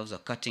themselves or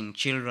cutting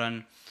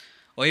children,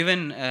 or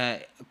even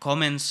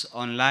comments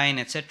online,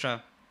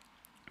 etc.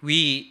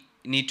 We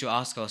need to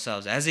ask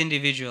ourselves, as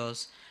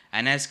individuals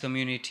and as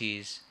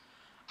communities,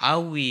 are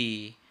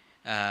we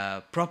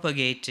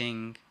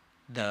propagating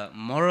the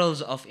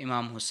morals of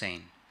Imam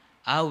Hussein?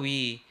 Are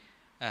we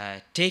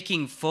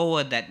taking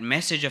forward that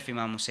message of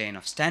Imam Hussein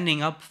of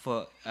standing up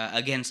for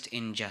against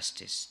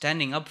injustice,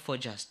 standing up for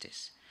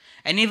justice?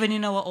 And even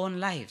in our own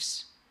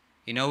lives,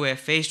 we're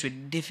faced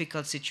with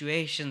difficult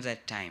situations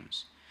at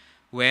times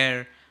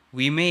where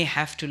we may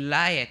have to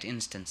lie at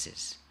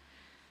instances.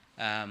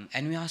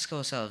 And we ask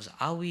ourselves,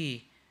 are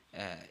we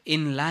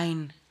in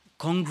line,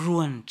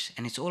 congruent,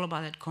 and it's all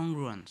about that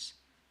congruence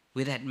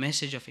with that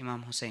message of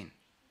Imam Hussein?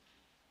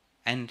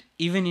 And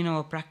even in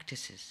our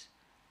practices,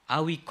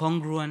 are we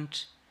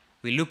congruent?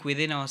 We look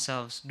within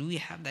ourselves. Do we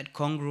have that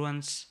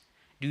congruence?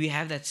 Do we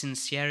have that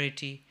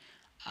sincerity?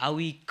 Are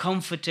we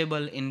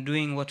comfortable in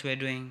doing what we're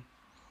doing?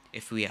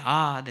 If we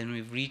are, then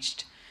we've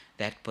reached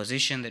that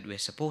position that we're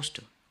supposed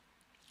to.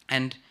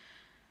 And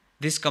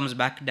this comes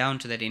back down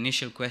to that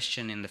initial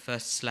question in the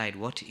first slide.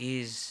 What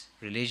is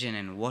religion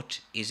and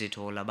what is it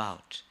all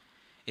about?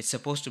 It's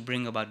supposed to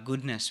bring about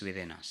goodness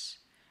within us.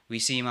 We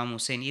see Imam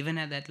Hussein, even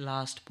at that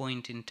last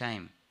point in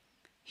time,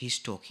 he's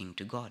talking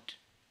to God.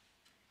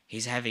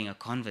 He's having a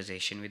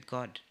conversation with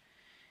God.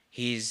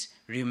 He's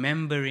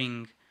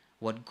remembering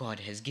what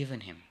God has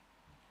given him.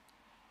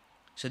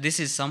 So this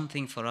is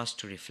something for us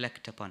to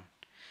reflect upon.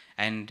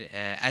 And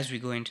as we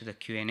go into the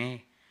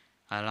Q&A,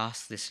 I'll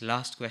ask this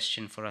last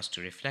question for us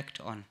to reflect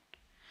on.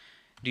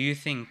 Do you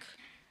think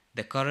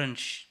the current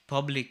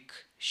public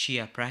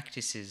Shia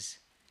practices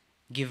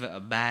give a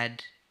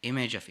bad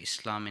image of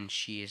Islam and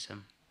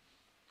Shiism?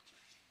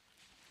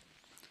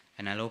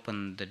 And I'll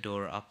open the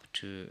door up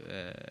to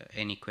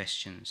any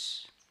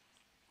questions.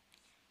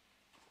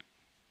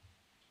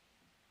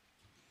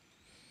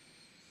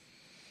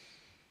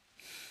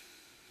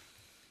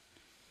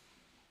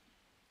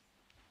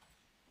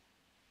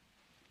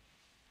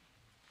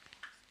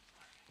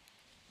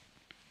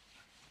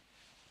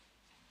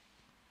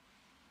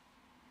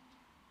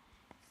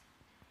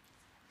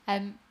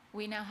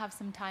 We now have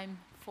some time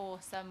for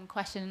some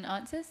question and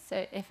answers.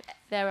 So if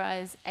there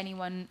is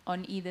anyone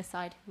on either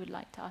side who would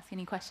like to ask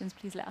any questions,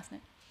 please let us know.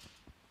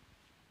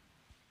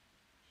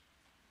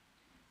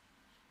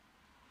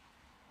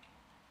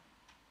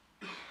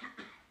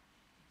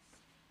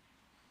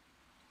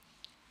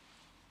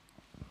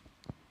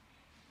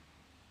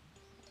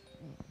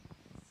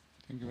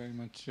 Thank you very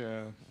much,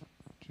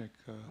 Jack.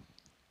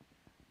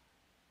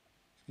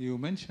 You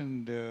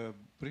mentioned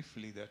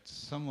briefly that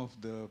some of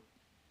the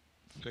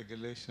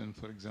flagellation,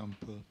 for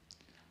example,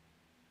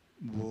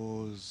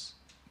 was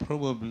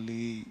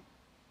probably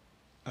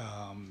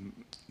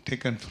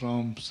taken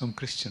from some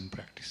Christian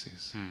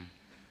practices.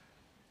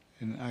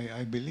 And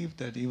I believe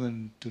that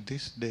even to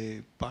this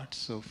day,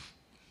 parts of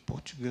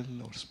Portugal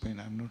or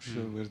Spain, I'm not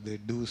sure where they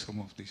do some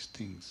of these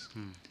things.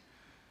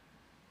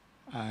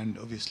 And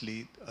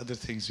obviously, other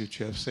things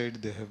which you have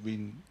said, they have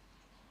been,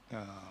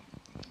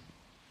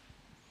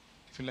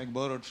 if you like,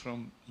 borrowed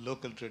from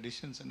local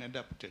traditions and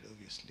adapted,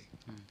 obviously.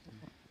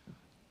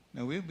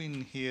 Now we've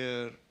been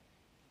here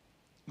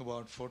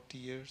about 40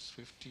 years,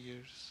 50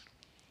 years.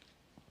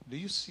 Do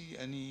you see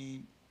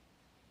any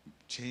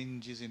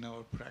changes in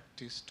our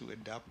practice to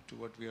adapt to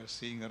what we are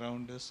seeing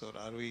around us, or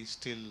are we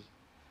still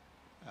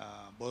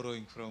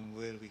borrowing from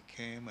where we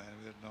came and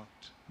we're not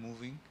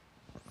moving?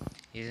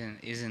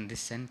 Isn't this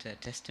center a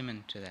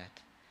testament to that?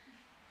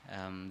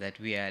 That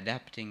we are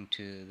adapting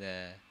to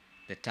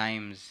the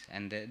times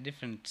and the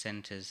different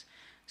centers.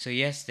 So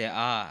yes, there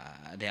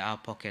are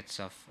pockets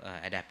of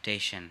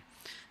adaptation,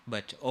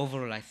 but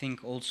overall, I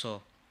think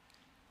also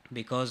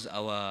because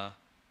our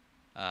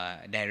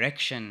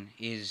direction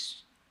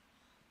is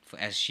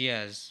as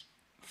Shias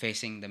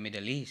facing the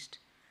Middle East,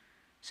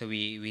 so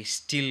we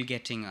still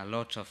getting a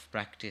lot of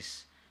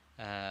practice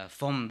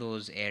from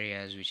those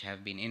areas which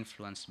have been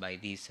influenced by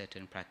these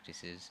certain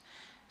practices.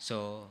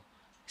 So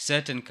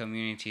certain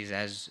communities,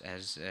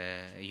 as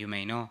you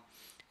may know,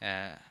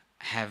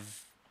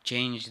 have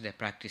changed their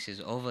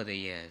practices over the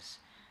years,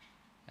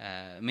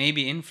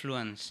 maybe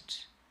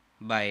influenced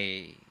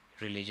by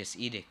religious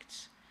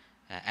edicts,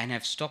 and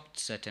have stopped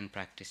certain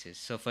practices.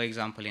 So for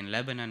example, in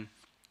Lebanon,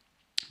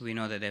 we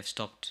know that they've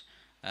stopped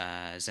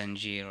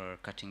zanjir or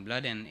cutting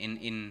blood, and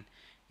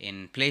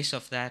in place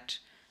of that,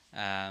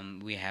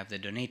 we have the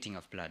donating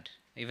of blood,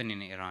 even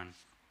in Iran.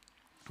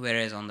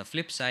 Whereas on the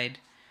flip side,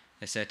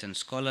 there are certain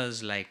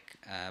scholars like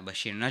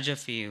Bashir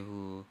Najafi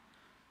who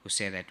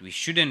say that we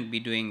shouldn't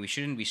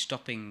be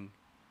stopping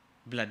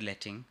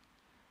bloodletting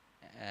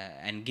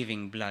and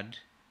giving blood.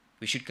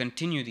 We should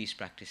continue these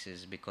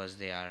practices because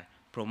they are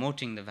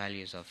promoting the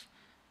values of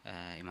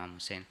Imam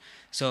Hussein.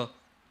 So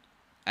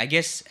I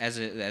guess as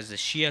a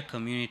Shia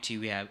community,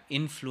 we are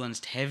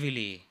influenced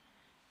heavily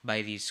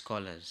by these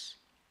scholars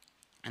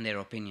and their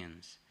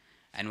opinions.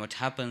 And what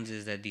happens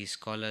is that these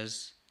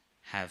scholars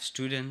have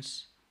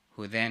students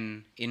who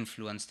then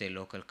influence their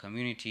local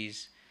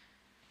communities.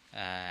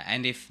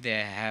 And if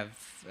they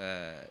have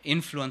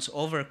influence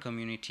over a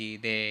community,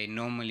 they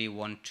normally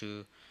want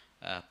to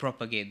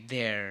propagate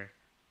their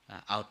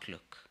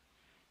outlook.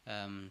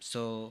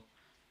 So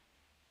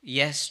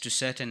yes, to a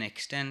certain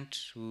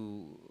extent,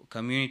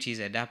 communities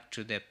adapt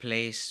to the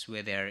place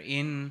where they're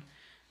in,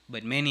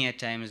 but many a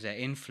times they're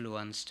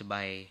influenced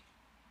by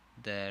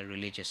the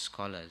religious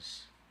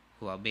scholars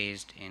who are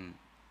based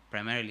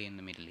primarily in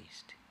the Middle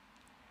East.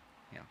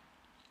 Yeah.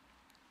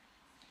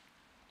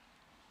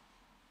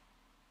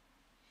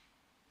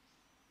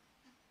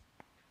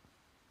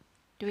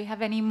 Do we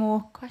have any more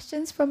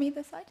questions from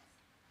either side?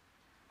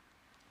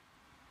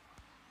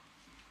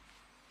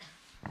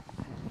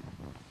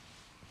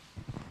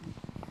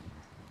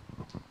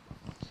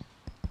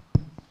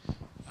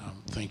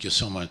 Thank you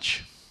so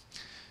much.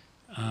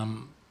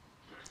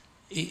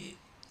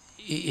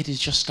 It is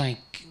just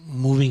like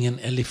moving an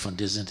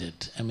elephant, isn't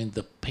it? I mean,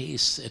 the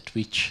pace at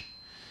which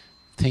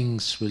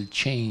things will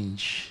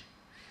change,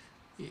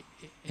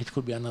 it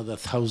could be another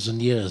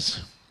 1,000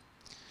 years,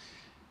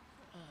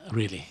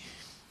 really.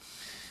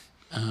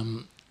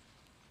 And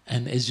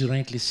as you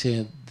rightly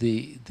said,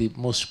 the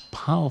most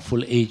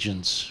powerful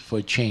agents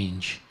for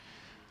change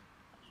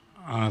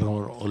are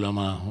our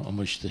ulama or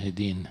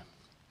mujtahideen.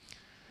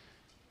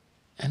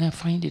 And I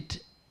find it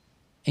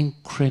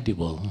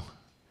incredible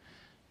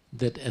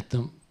that at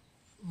the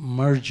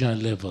marja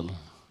level,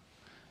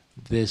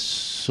 there's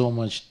so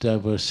much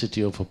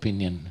diversity of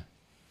opinion,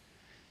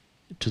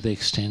 to the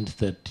extent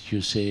that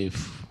you say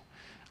if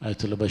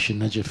Ayatollah Bashir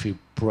Najafi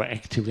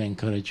proactively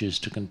encourages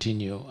to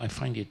continue, I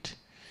find it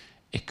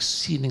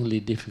exceedingly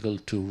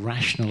difficult to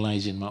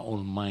rationalize in my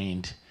own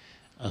mind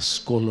a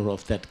scholar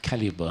of that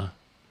caliber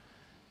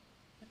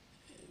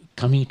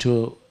coming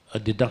to a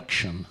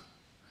deduction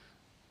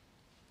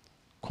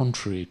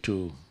contrary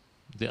to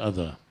the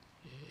other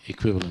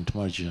equivalent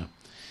marja.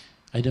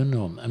 I don't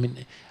know. I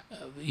mean,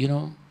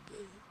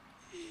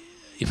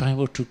 if I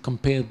were to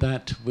compare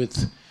that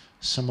with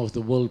some of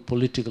the world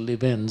political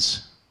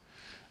events,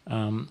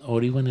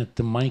 or even at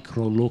the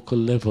micro local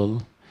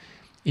level,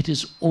 it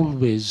is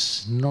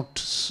always not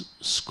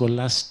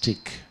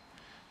scholastic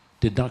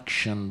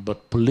deduction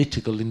but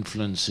political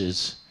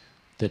influences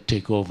that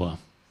take over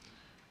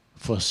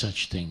for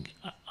such thing.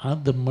 Are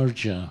the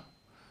marja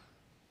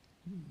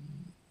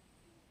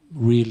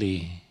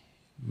really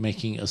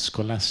making a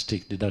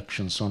scholastic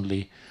deductions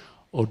only,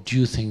 or do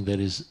you think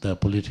there are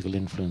political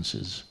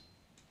influences?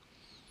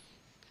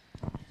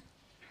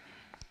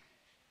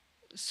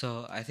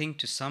 So I think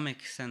to some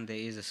extent there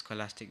is a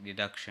scholastic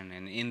deduction,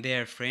 and in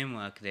their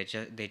framework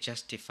they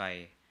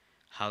justify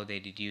how they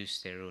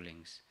deduce their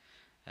rulings.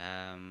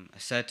 A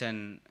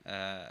certain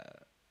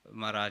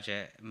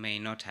maraja may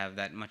not have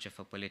that much of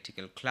a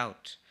political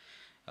clout,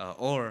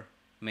 or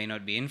may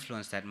not be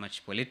influenced that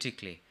much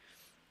politically,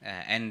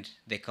 and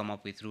they come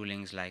up with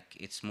rulings like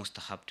it's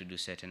mustahab to do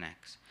certain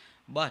acts.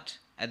 But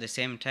at the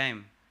same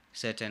time,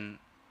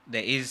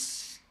 there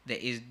is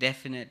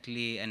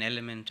definitely an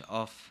element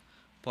of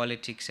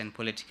politics and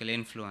political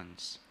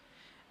influence.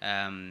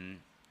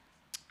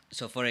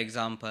 So for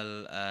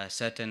example,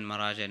 certain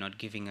maraja not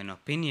giving an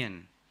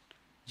opinion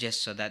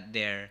just so that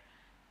their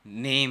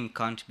name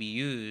can't be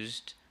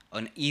used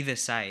on either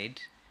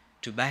side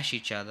to bash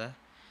each other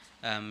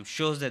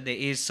shows that there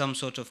is some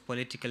sort of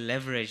political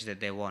leverage that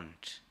they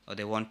want, or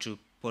they want to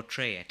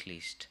portray at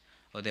least,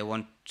 or they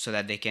want so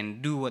that they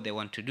can do what they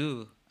want to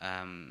do.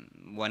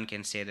 One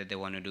can say that they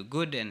want to do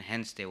good, and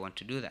hence they want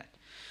to do that.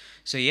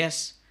 So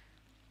yes,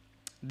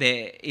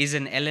 there is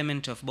an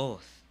element of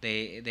both.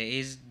 They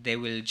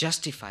will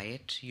justify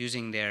it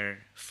using their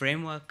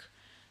framework,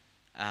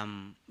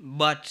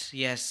 but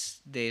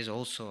yes, there is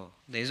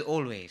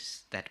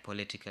always that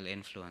political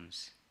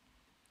influence.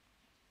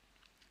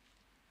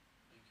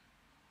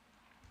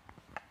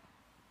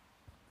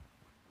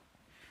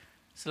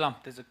 Salam,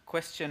 there's a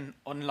question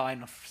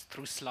online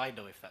through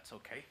Slido, if that's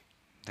okay.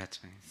 That's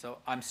fine. So,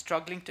 I'm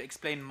struggling to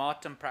explain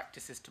Matam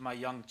practices to my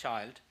young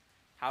child.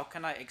 How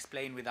can I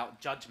explain without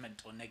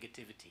judgment or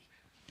negativity?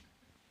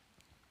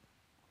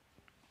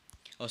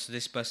 Oh, so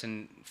this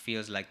person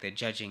feels like they're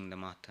judging the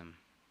Matam.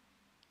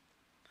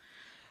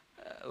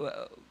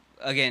 Well,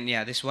 again,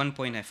 yeah, this one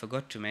point I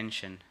forgot to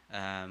mention.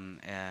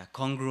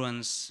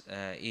 Congruence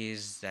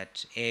is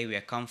that A, we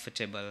are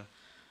comfortable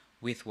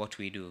with what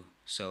we do.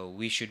 So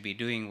we should be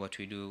doing what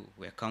we do,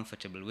 we're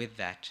comfortable with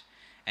that.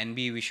 And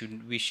B, we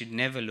should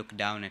never look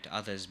down at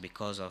others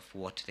because of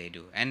what they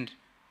do. And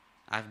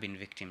I've been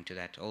victim to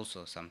that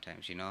also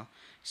sometimes, you know.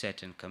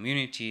 Certain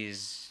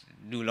communities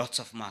do lots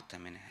of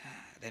Matam and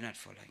they're not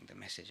following the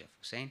message of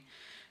Hussein.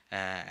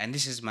 And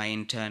this is my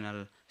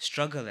internal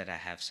struggle that I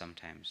have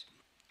sometimes.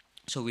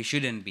 So we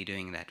shouldn't be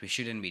doing that. We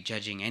shouldn't be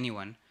judging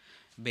anyone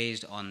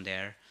based on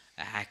their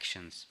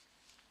actions.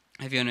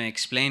 If you want to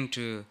explain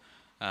to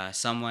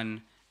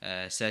someone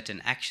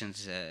certain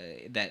actions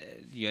that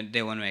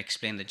they want to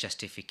explain the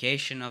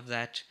justification of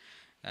that,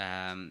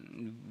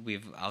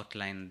 we've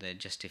outlined the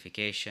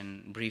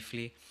justification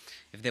briefly.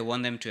 If they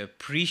want them to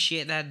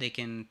appreciate that, they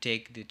can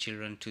take the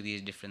children to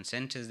these different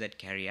centers that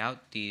carry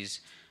out these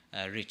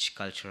rich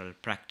cultural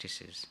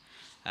practices.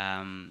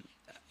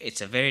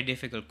 It's a very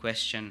difficult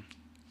question.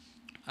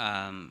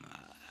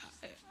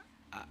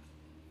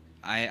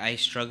 I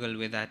struggle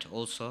with that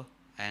also,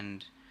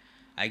 and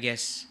I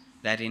guess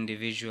that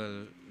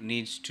individual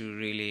needs to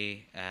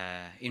really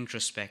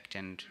introspect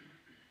and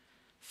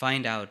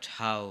find out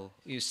how.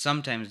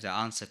 Sometimes the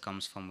answer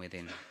comes from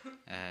within,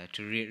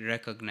 to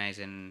recognize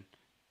and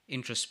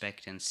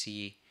introspect and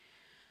see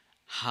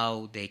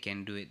how they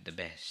can do it the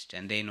best,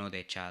 and they know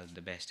their child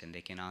the best, and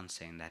they can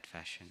answer in that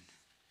fashion.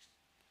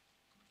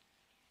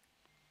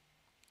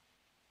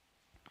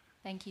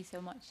 Thank you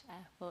so much.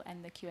 We'll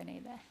end the Q&A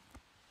there.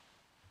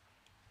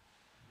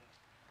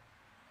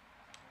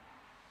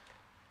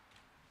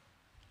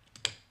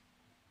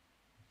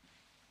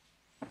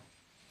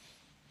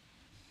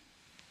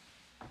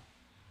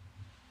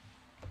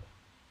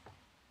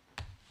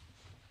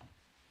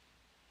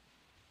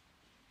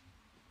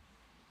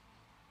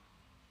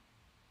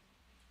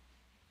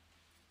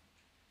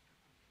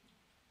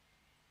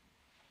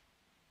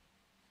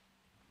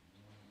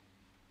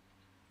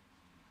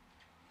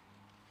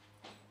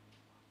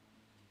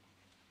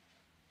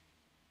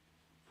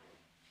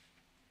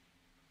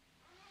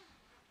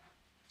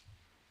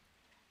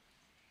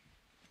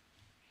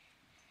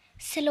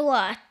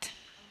 Salawat.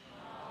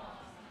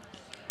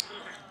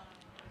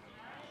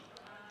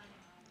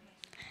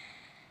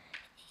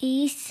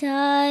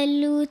 Isa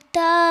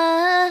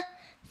luta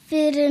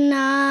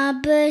firna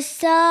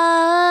basa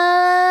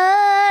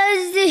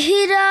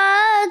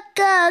Ziyarah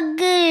ka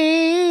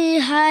ghar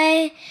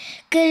hai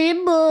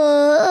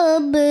karbo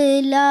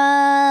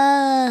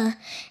bala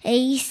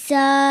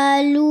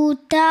Isa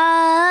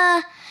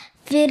luta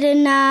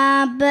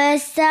firna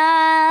basa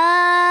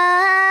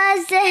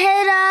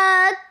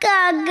Ziyarah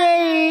ka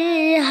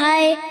ghar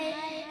hai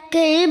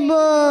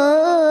karbo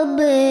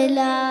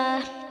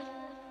bala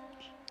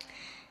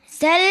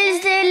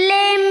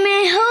ज़लज़ले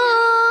में हो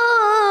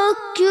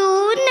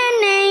क्यों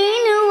नहीं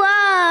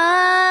हुआ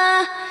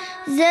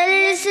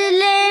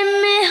ज़लज़ले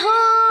में हो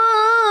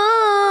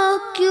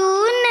क्यों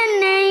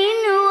नहीं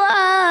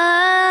हुआ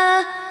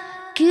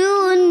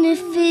क्यों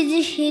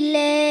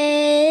फिजले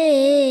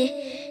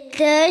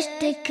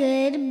दश्त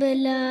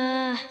करबला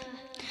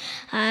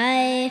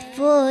आए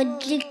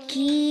फौज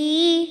की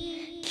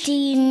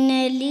तीन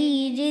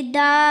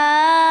लीरदा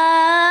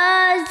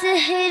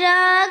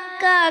ज़हरा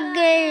का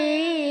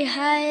गर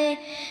है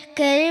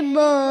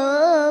करबो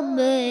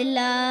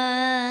बला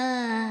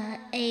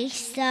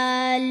ऐसा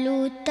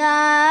लूटा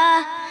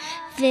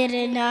फिर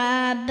ना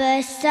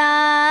बसा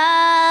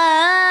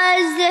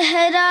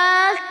ज़हरा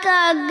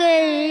का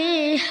गर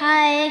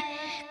है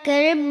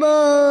करबो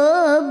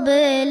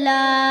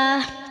बला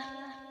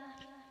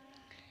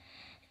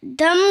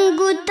दम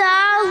गुता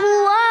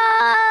हुआ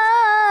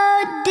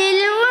दिल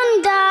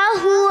वंदा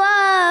हुआ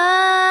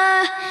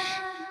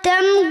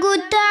दम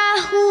गुता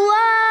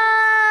हुआ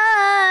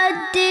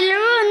दिल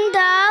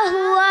वंदा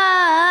हुआ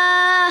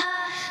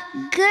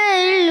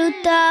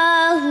गलुता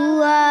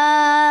हुआ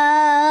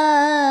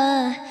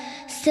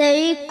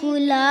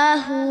सैकुला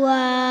हुआ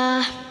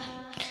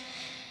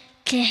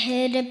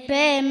कहर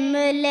पे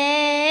मिले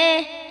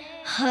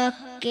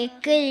हक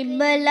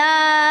करबला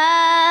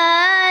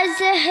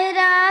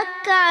ज़हरा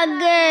का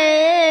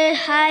गर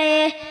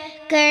हाय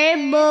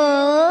करबो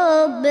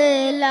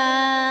बला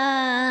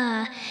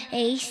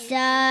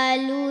ऐसा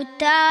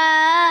लूटा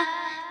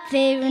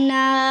फिर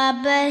ना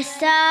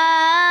बसा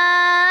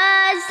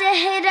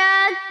ज़हरा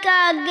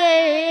का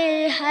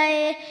गर हाय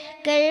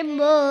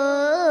करबो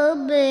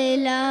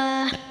बला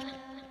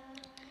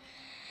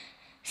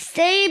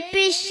सर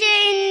पीछे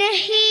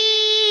नहीं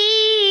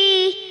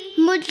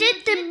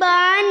मुजतबा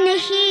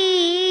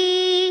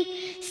नहीं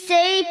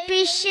सर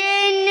पीछे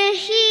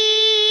नहीं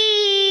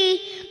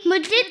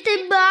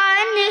मुजतबा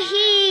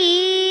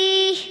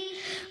नहीं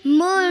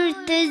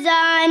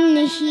मुर्तज़ा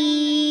नहीं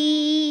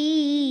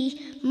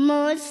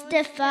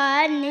मुस्तफ़ा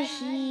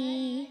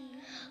नहीं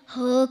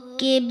हो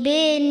के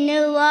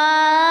बेनवा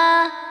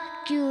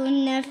क्यों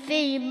न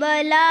फिर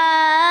बला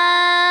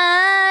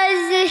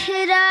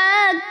ज़हरा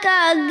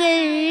का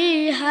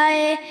गर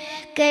हाय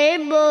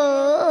करबो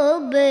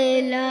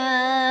बला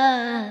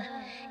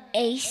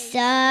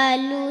ऐसा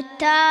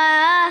लूटा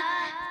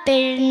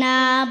फिर ना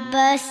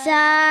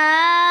बसा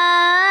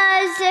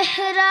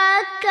ज़हरा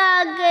का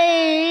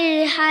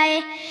गर हाय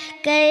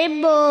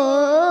करबो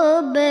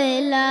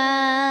बला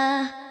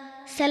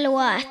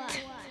सलवात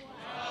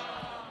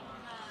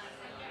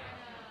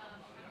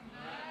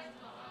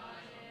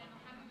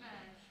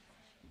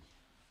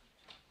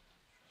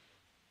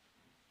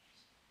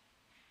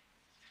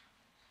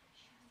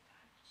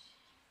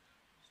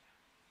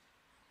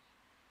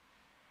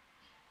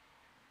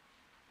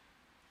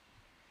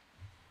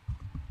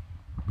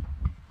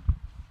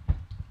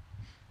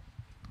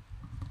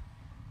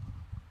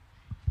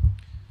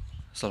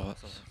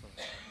Salawat.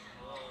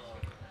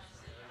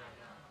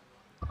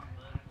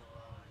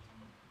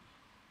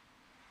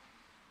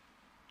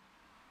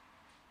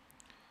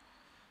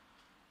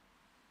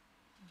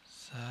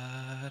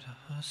 That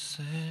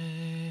Hussein,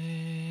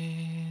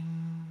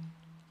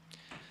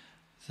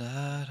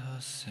 that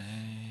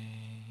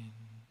Hussein,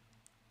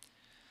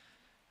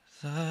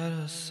 that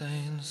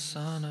Hussein,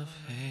 son of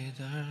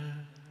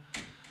Haydar,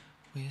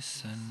 we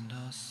send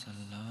our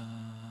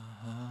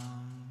salam,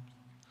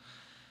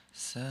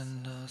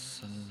 send our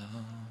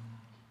salam.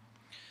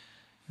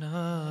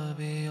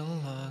 Nabi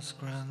Allah's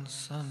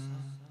grandson,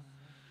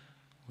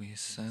 we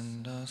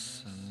send our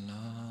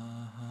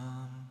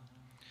salam,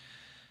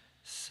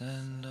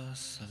 send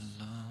us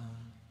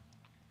salam.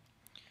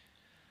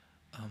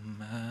 A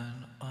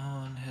man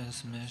on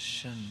his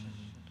mission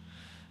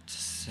to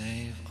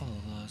save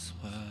Allah's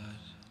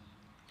word.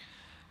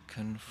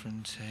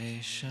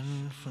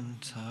 Confrontation from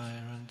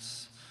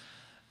tyrants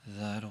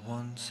that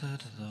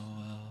wanted the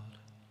world.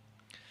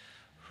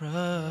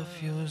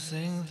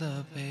 Refusing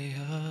the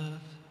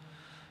bay'at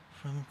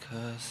from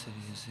cursed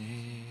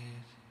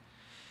Yazid.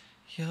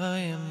 Ya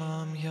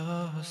Imam,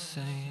 Ya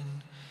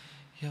Hussein,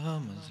 Ya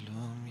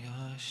Mazlum,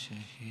 Ya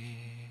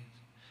Shaheed.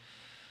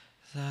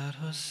 That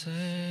Hussein,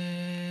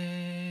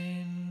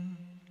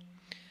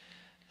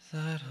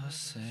 that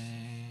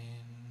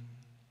Hussein,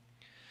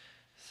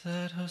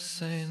 that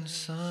Hussein,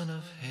 son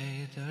of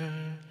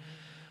Haydar,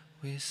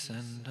 we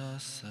send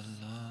us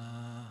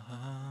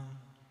salam,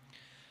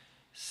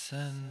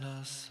 send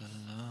us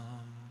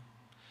salam.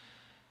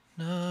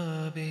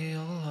 Nabi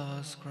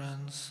Allah's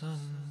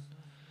grandson,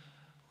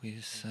 we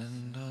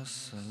send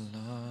us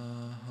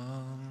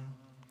salam,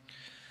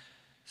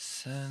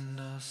 send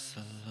us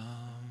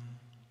salam.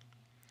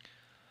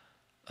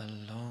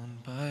 Alone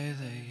by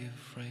the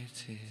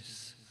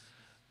Euphrates,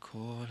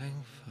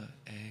 calling for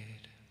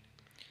aid.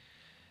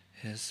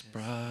 His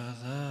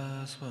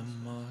brothers were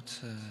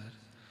martyred,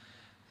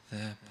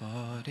 their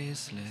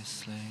bodies lay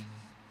slain.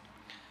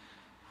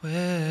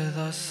 With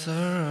us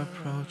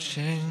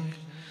approaching,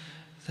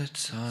 the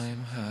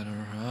time had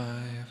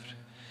arrived.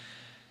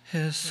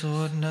 His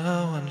sword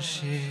now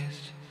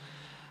unsheathed,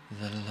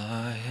 the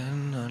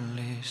lion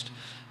unleashed.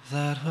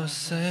 That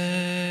Hussein,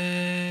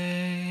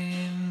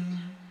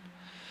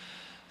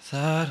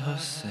 that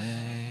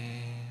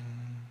Hussein,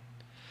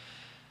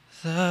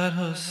 that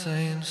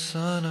Hussein,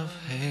 son of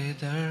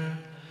Haydar,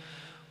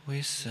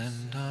 we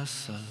send us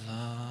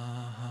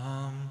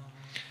salam,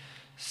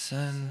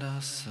 send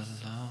us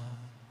salam.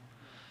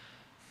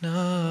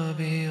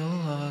 Nabi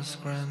Allah's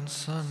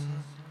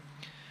grandson,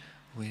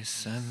 we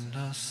send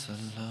us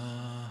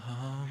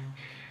salam,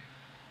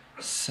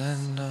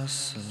 send us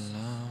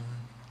salam.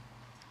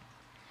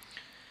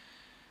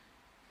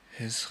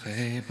 His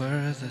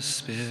Khaybar, the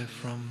spear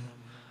from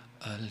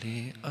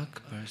Ali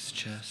Akbar's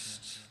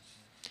chest,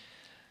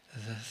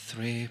 the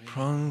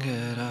three-pronged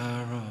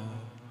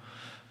arrow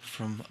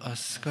from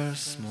Askar's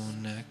small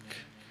neck,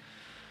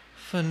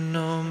 for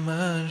no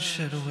man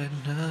should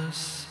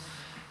witness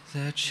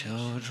their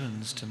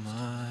children's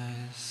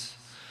demise.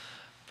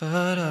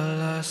 But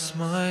alas,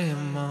 my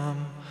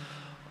Imam,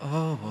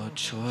 oh, what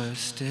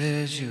choice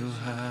did you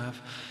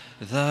have?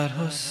 That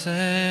Hussein,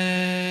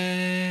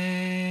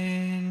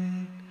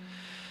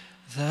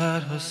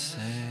 that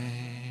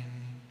Hussein,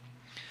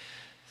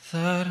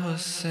 that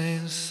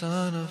Hussein,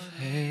 son of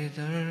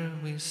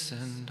Haydar, we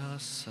send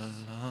us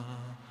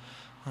salam,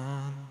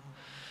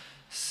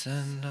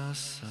 send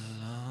us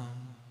salam.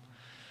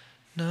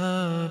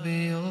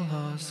 Nabi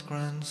Allah's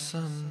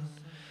grandson,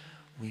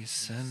 we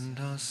send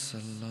us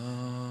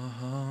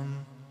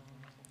salam.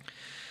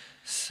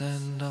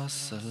 Send us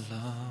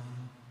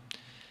salam.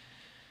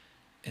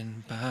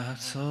 In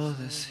battle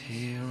this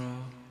hero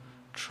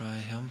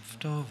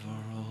triumphed over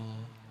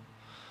all,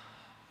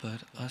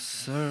 but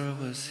Asr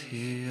was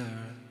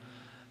here,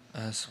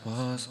 as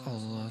was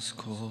Allah's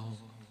call.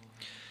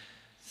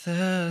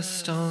 Their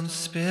stones,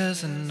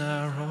 spears and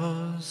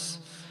arrows,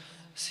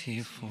 as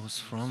he falls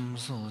from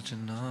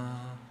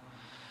Zul-Jannah,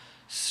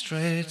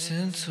 straight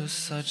into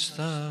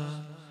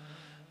sajda,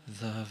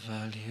 the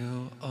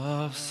value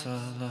of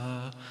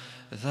Salaah,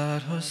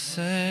 that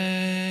Hussein,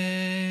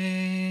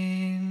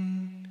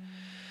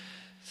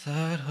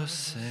 that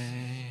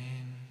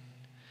Hussein,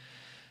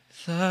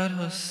 that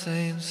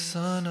Hussein,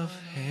 son of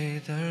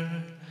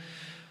Haydar,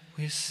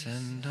 we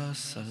send us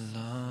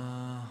salams,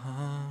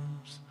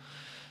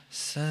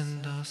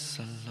 send us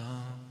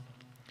salam.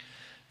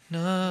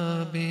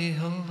 Nabi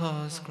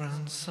Allah's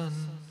grandson,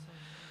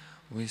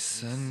 we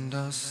send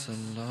us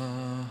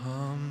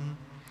salam,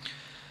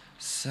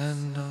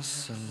 send us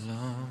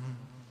salam.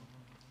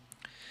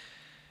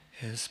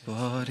 His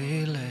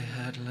body lay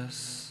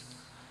headless,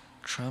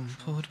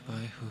 trampled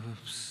by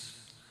hooves,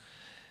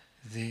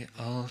 the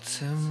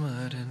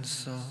ultimate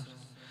insult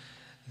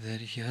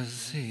that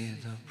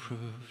Yazid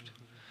approved.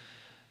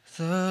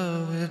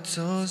 The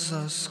widows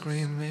are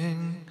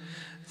screaming,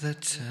 the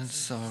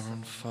tents are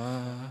on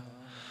fire,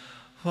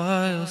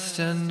 whilst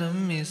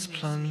enemies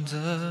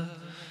plunder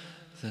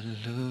the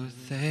loot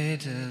they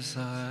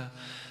desire.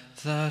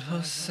 That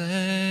Hussein,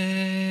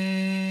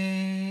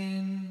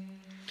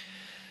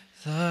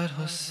 that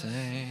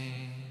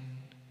Hussein,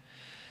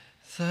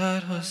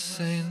 that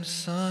Hussein,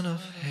 son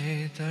of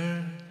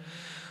Haydar,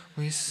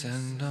 we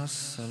send us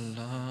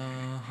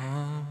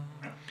salam,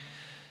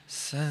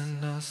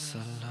 send us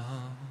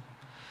salam.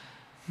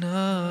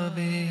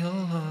 Nabi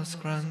Allah's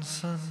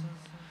grandson,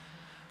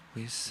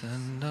 we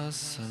send us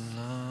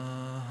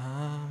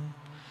salam,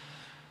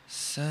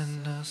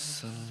 send us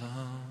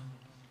salam.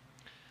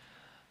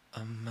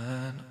 A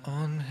man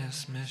on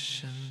his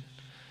mission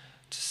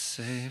to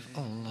save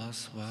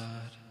Allah's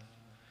word,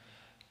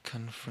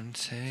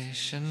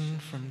 confrontation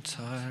from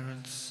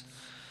tyrants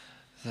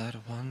that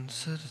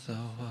wanted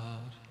the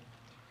world,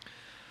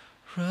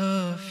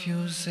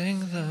 refusing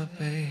the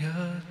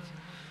bayat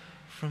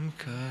from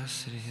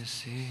cursed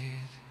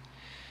Yazid.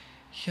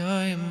 Ya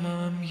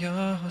Imam,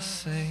 Ya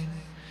Hussein,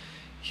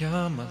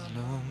 Ya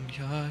Madloom,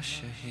 Ya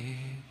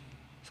Shaheed.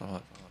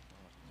 Salawat.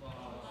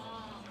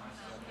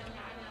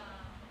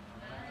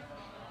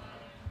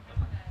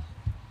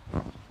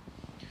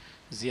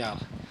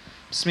 Ziyarah.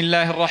 بسم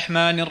الله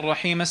الرحمن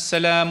الرحيم.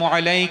 السلام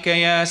عليك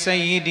يا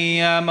سيدي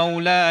يا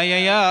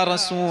مولاي يا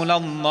رسول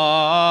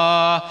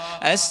الله.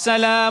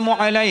 السلام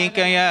عليك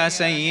يا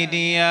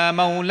سيدي يا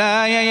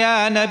مولاي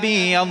يا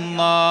نبي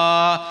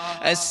الله.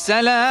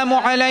 السلام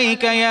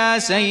عليك يا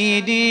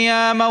سيدي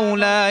يا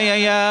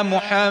مولاي يا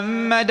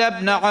محمد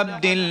بن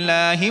عبد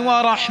الله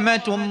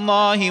ورحمة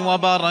الله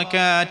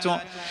وبركاته.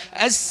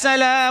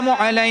 السلام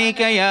عليك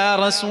يا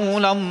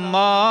رسول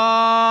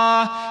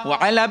الله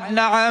وعلى ابن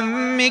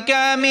عمك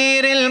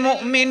أمير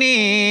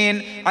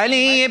المؤمنين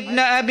علي بن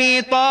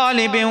أبي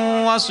طالب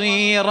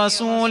وصي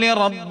رسول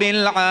رب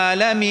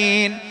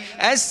العالمين.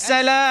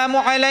 السلام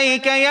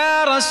عليك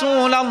يا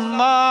رسول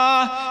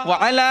الله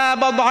وعلى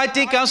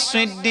بضعتك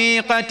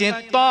الصديقة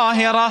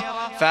الطاهرة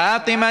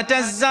فاطمة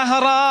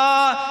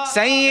الزهراء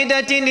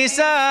سيدة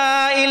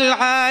نساء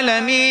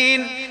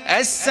العالمين.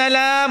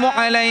 السلام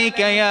عليك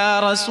يا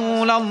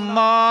رسول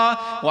الله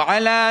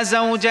وعلى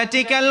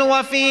زوجتك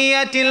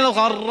الوفية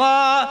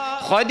الغراء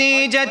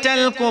خديجة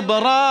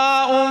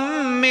الكبرى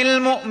أم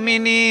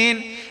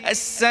المؤمنين.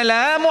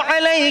 السلام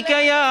عليك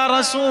يا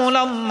رسول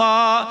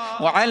الله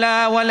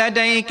وعلى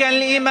ولديك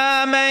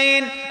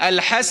الإمامين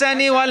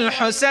الحسن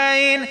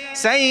والحسين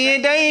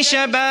سيدي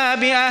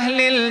شباب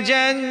أهل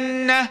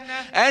الجنة.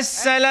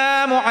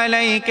 السلام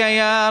عليك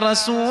يا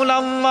رسول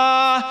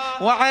الله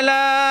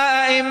وعلى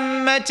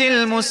أئمة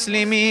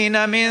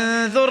المسلمين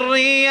من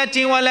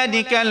ذرية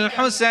ولدك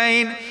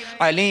الحسين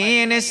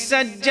علي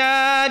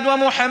السجاد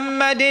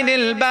ومحمد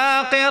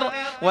الباقر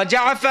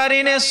وجعفر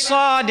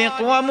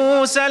الصادق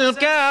وموسى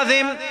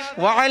الكاظم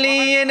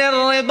وعلي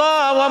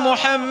الرضا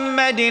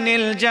ومحمد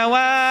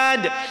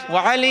الجواد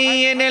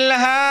وعلي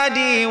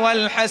الهادي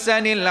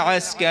والحسن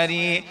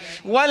العسكري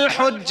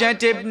والحجة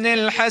ابن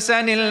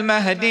الحسن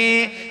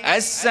المهدي.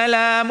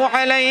 السلام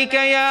عليك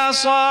يا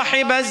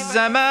صاحب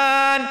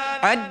الزمان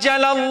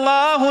عجل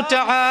الله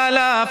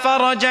تعالى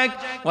فرجك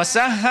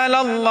وسهل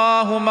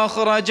الله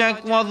مخرجك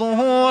وظهورك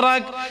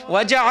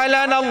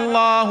وجعلنا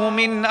الله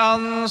من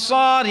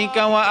أنصارك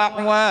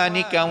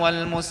وأعوانك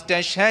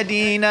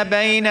والمستشهدين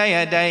بين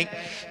يديك.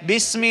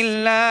 بسم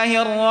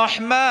الله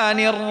الرحمن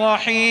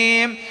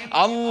الرحيم.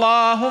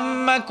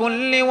 اللهم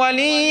كن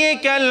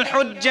لوليك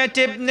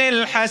الحجة ابن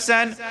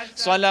الحسن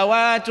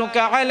صلواتك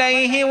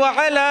عليه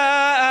وعلى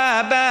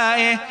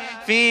آبائه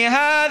في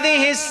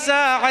هذه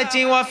الساعة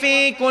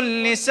وفي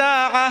كل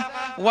ساعة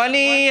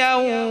وليا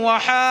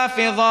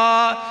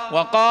وحافظا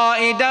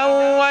وقائدا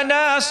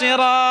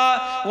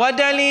وناصرا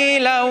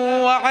ودليلا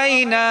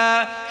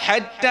وعينا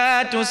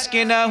حتى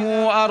تسكنه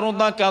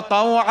أرضك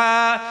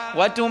طوعا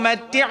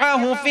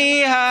وتمتعه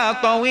فيها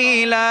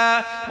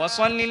طويلا.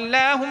 وصل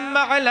اللهم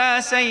على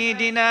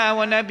سيدنا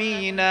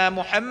ونبينا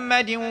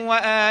محمد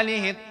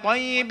وآله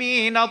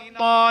الطيبين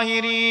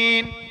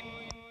الطاهرين.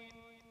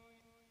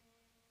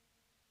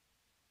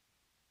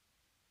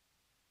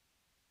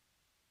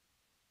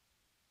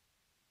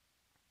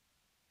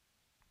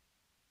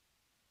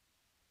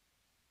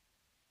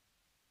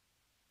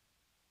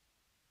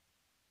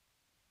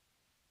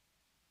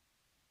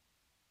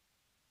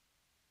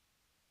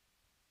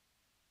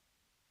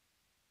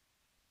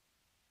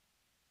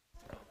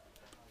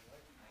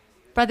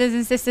 Brothers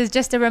and sisters,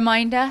 just a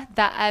reminder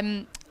that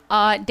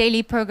our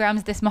daily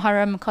programs this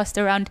Muharram cost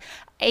around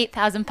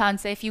 £8,000.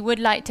 So if you would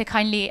like to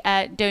kindly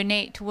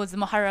donate towards the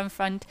Muharram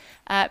fund,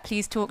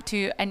 please talk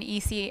to an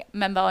EC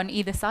member on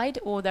either side,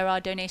 or there are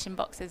donation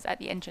boxes at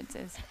the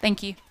entrances.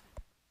 Thank you.